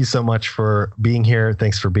 Cody, thank you so much for being here.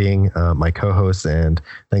 Thanks for being my co-host, and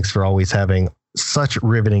thanks for always having such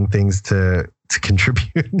riveting things to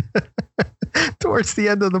contribute towards the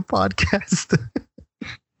end of the podcast.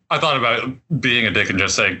 I thought about being a dick and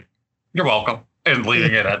just saying, "You're welcome," and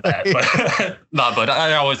leaving it at that. But but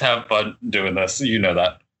I always have fun doing this. You know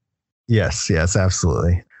that. Yes,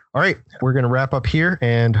 absolutely. All right, we're going to wrap up here,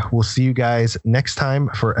 and we'll see you guys next time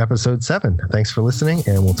for episode 7. Thanks for listening,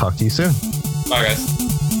 and we'll talk to you soon. Bye,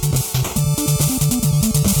 guys.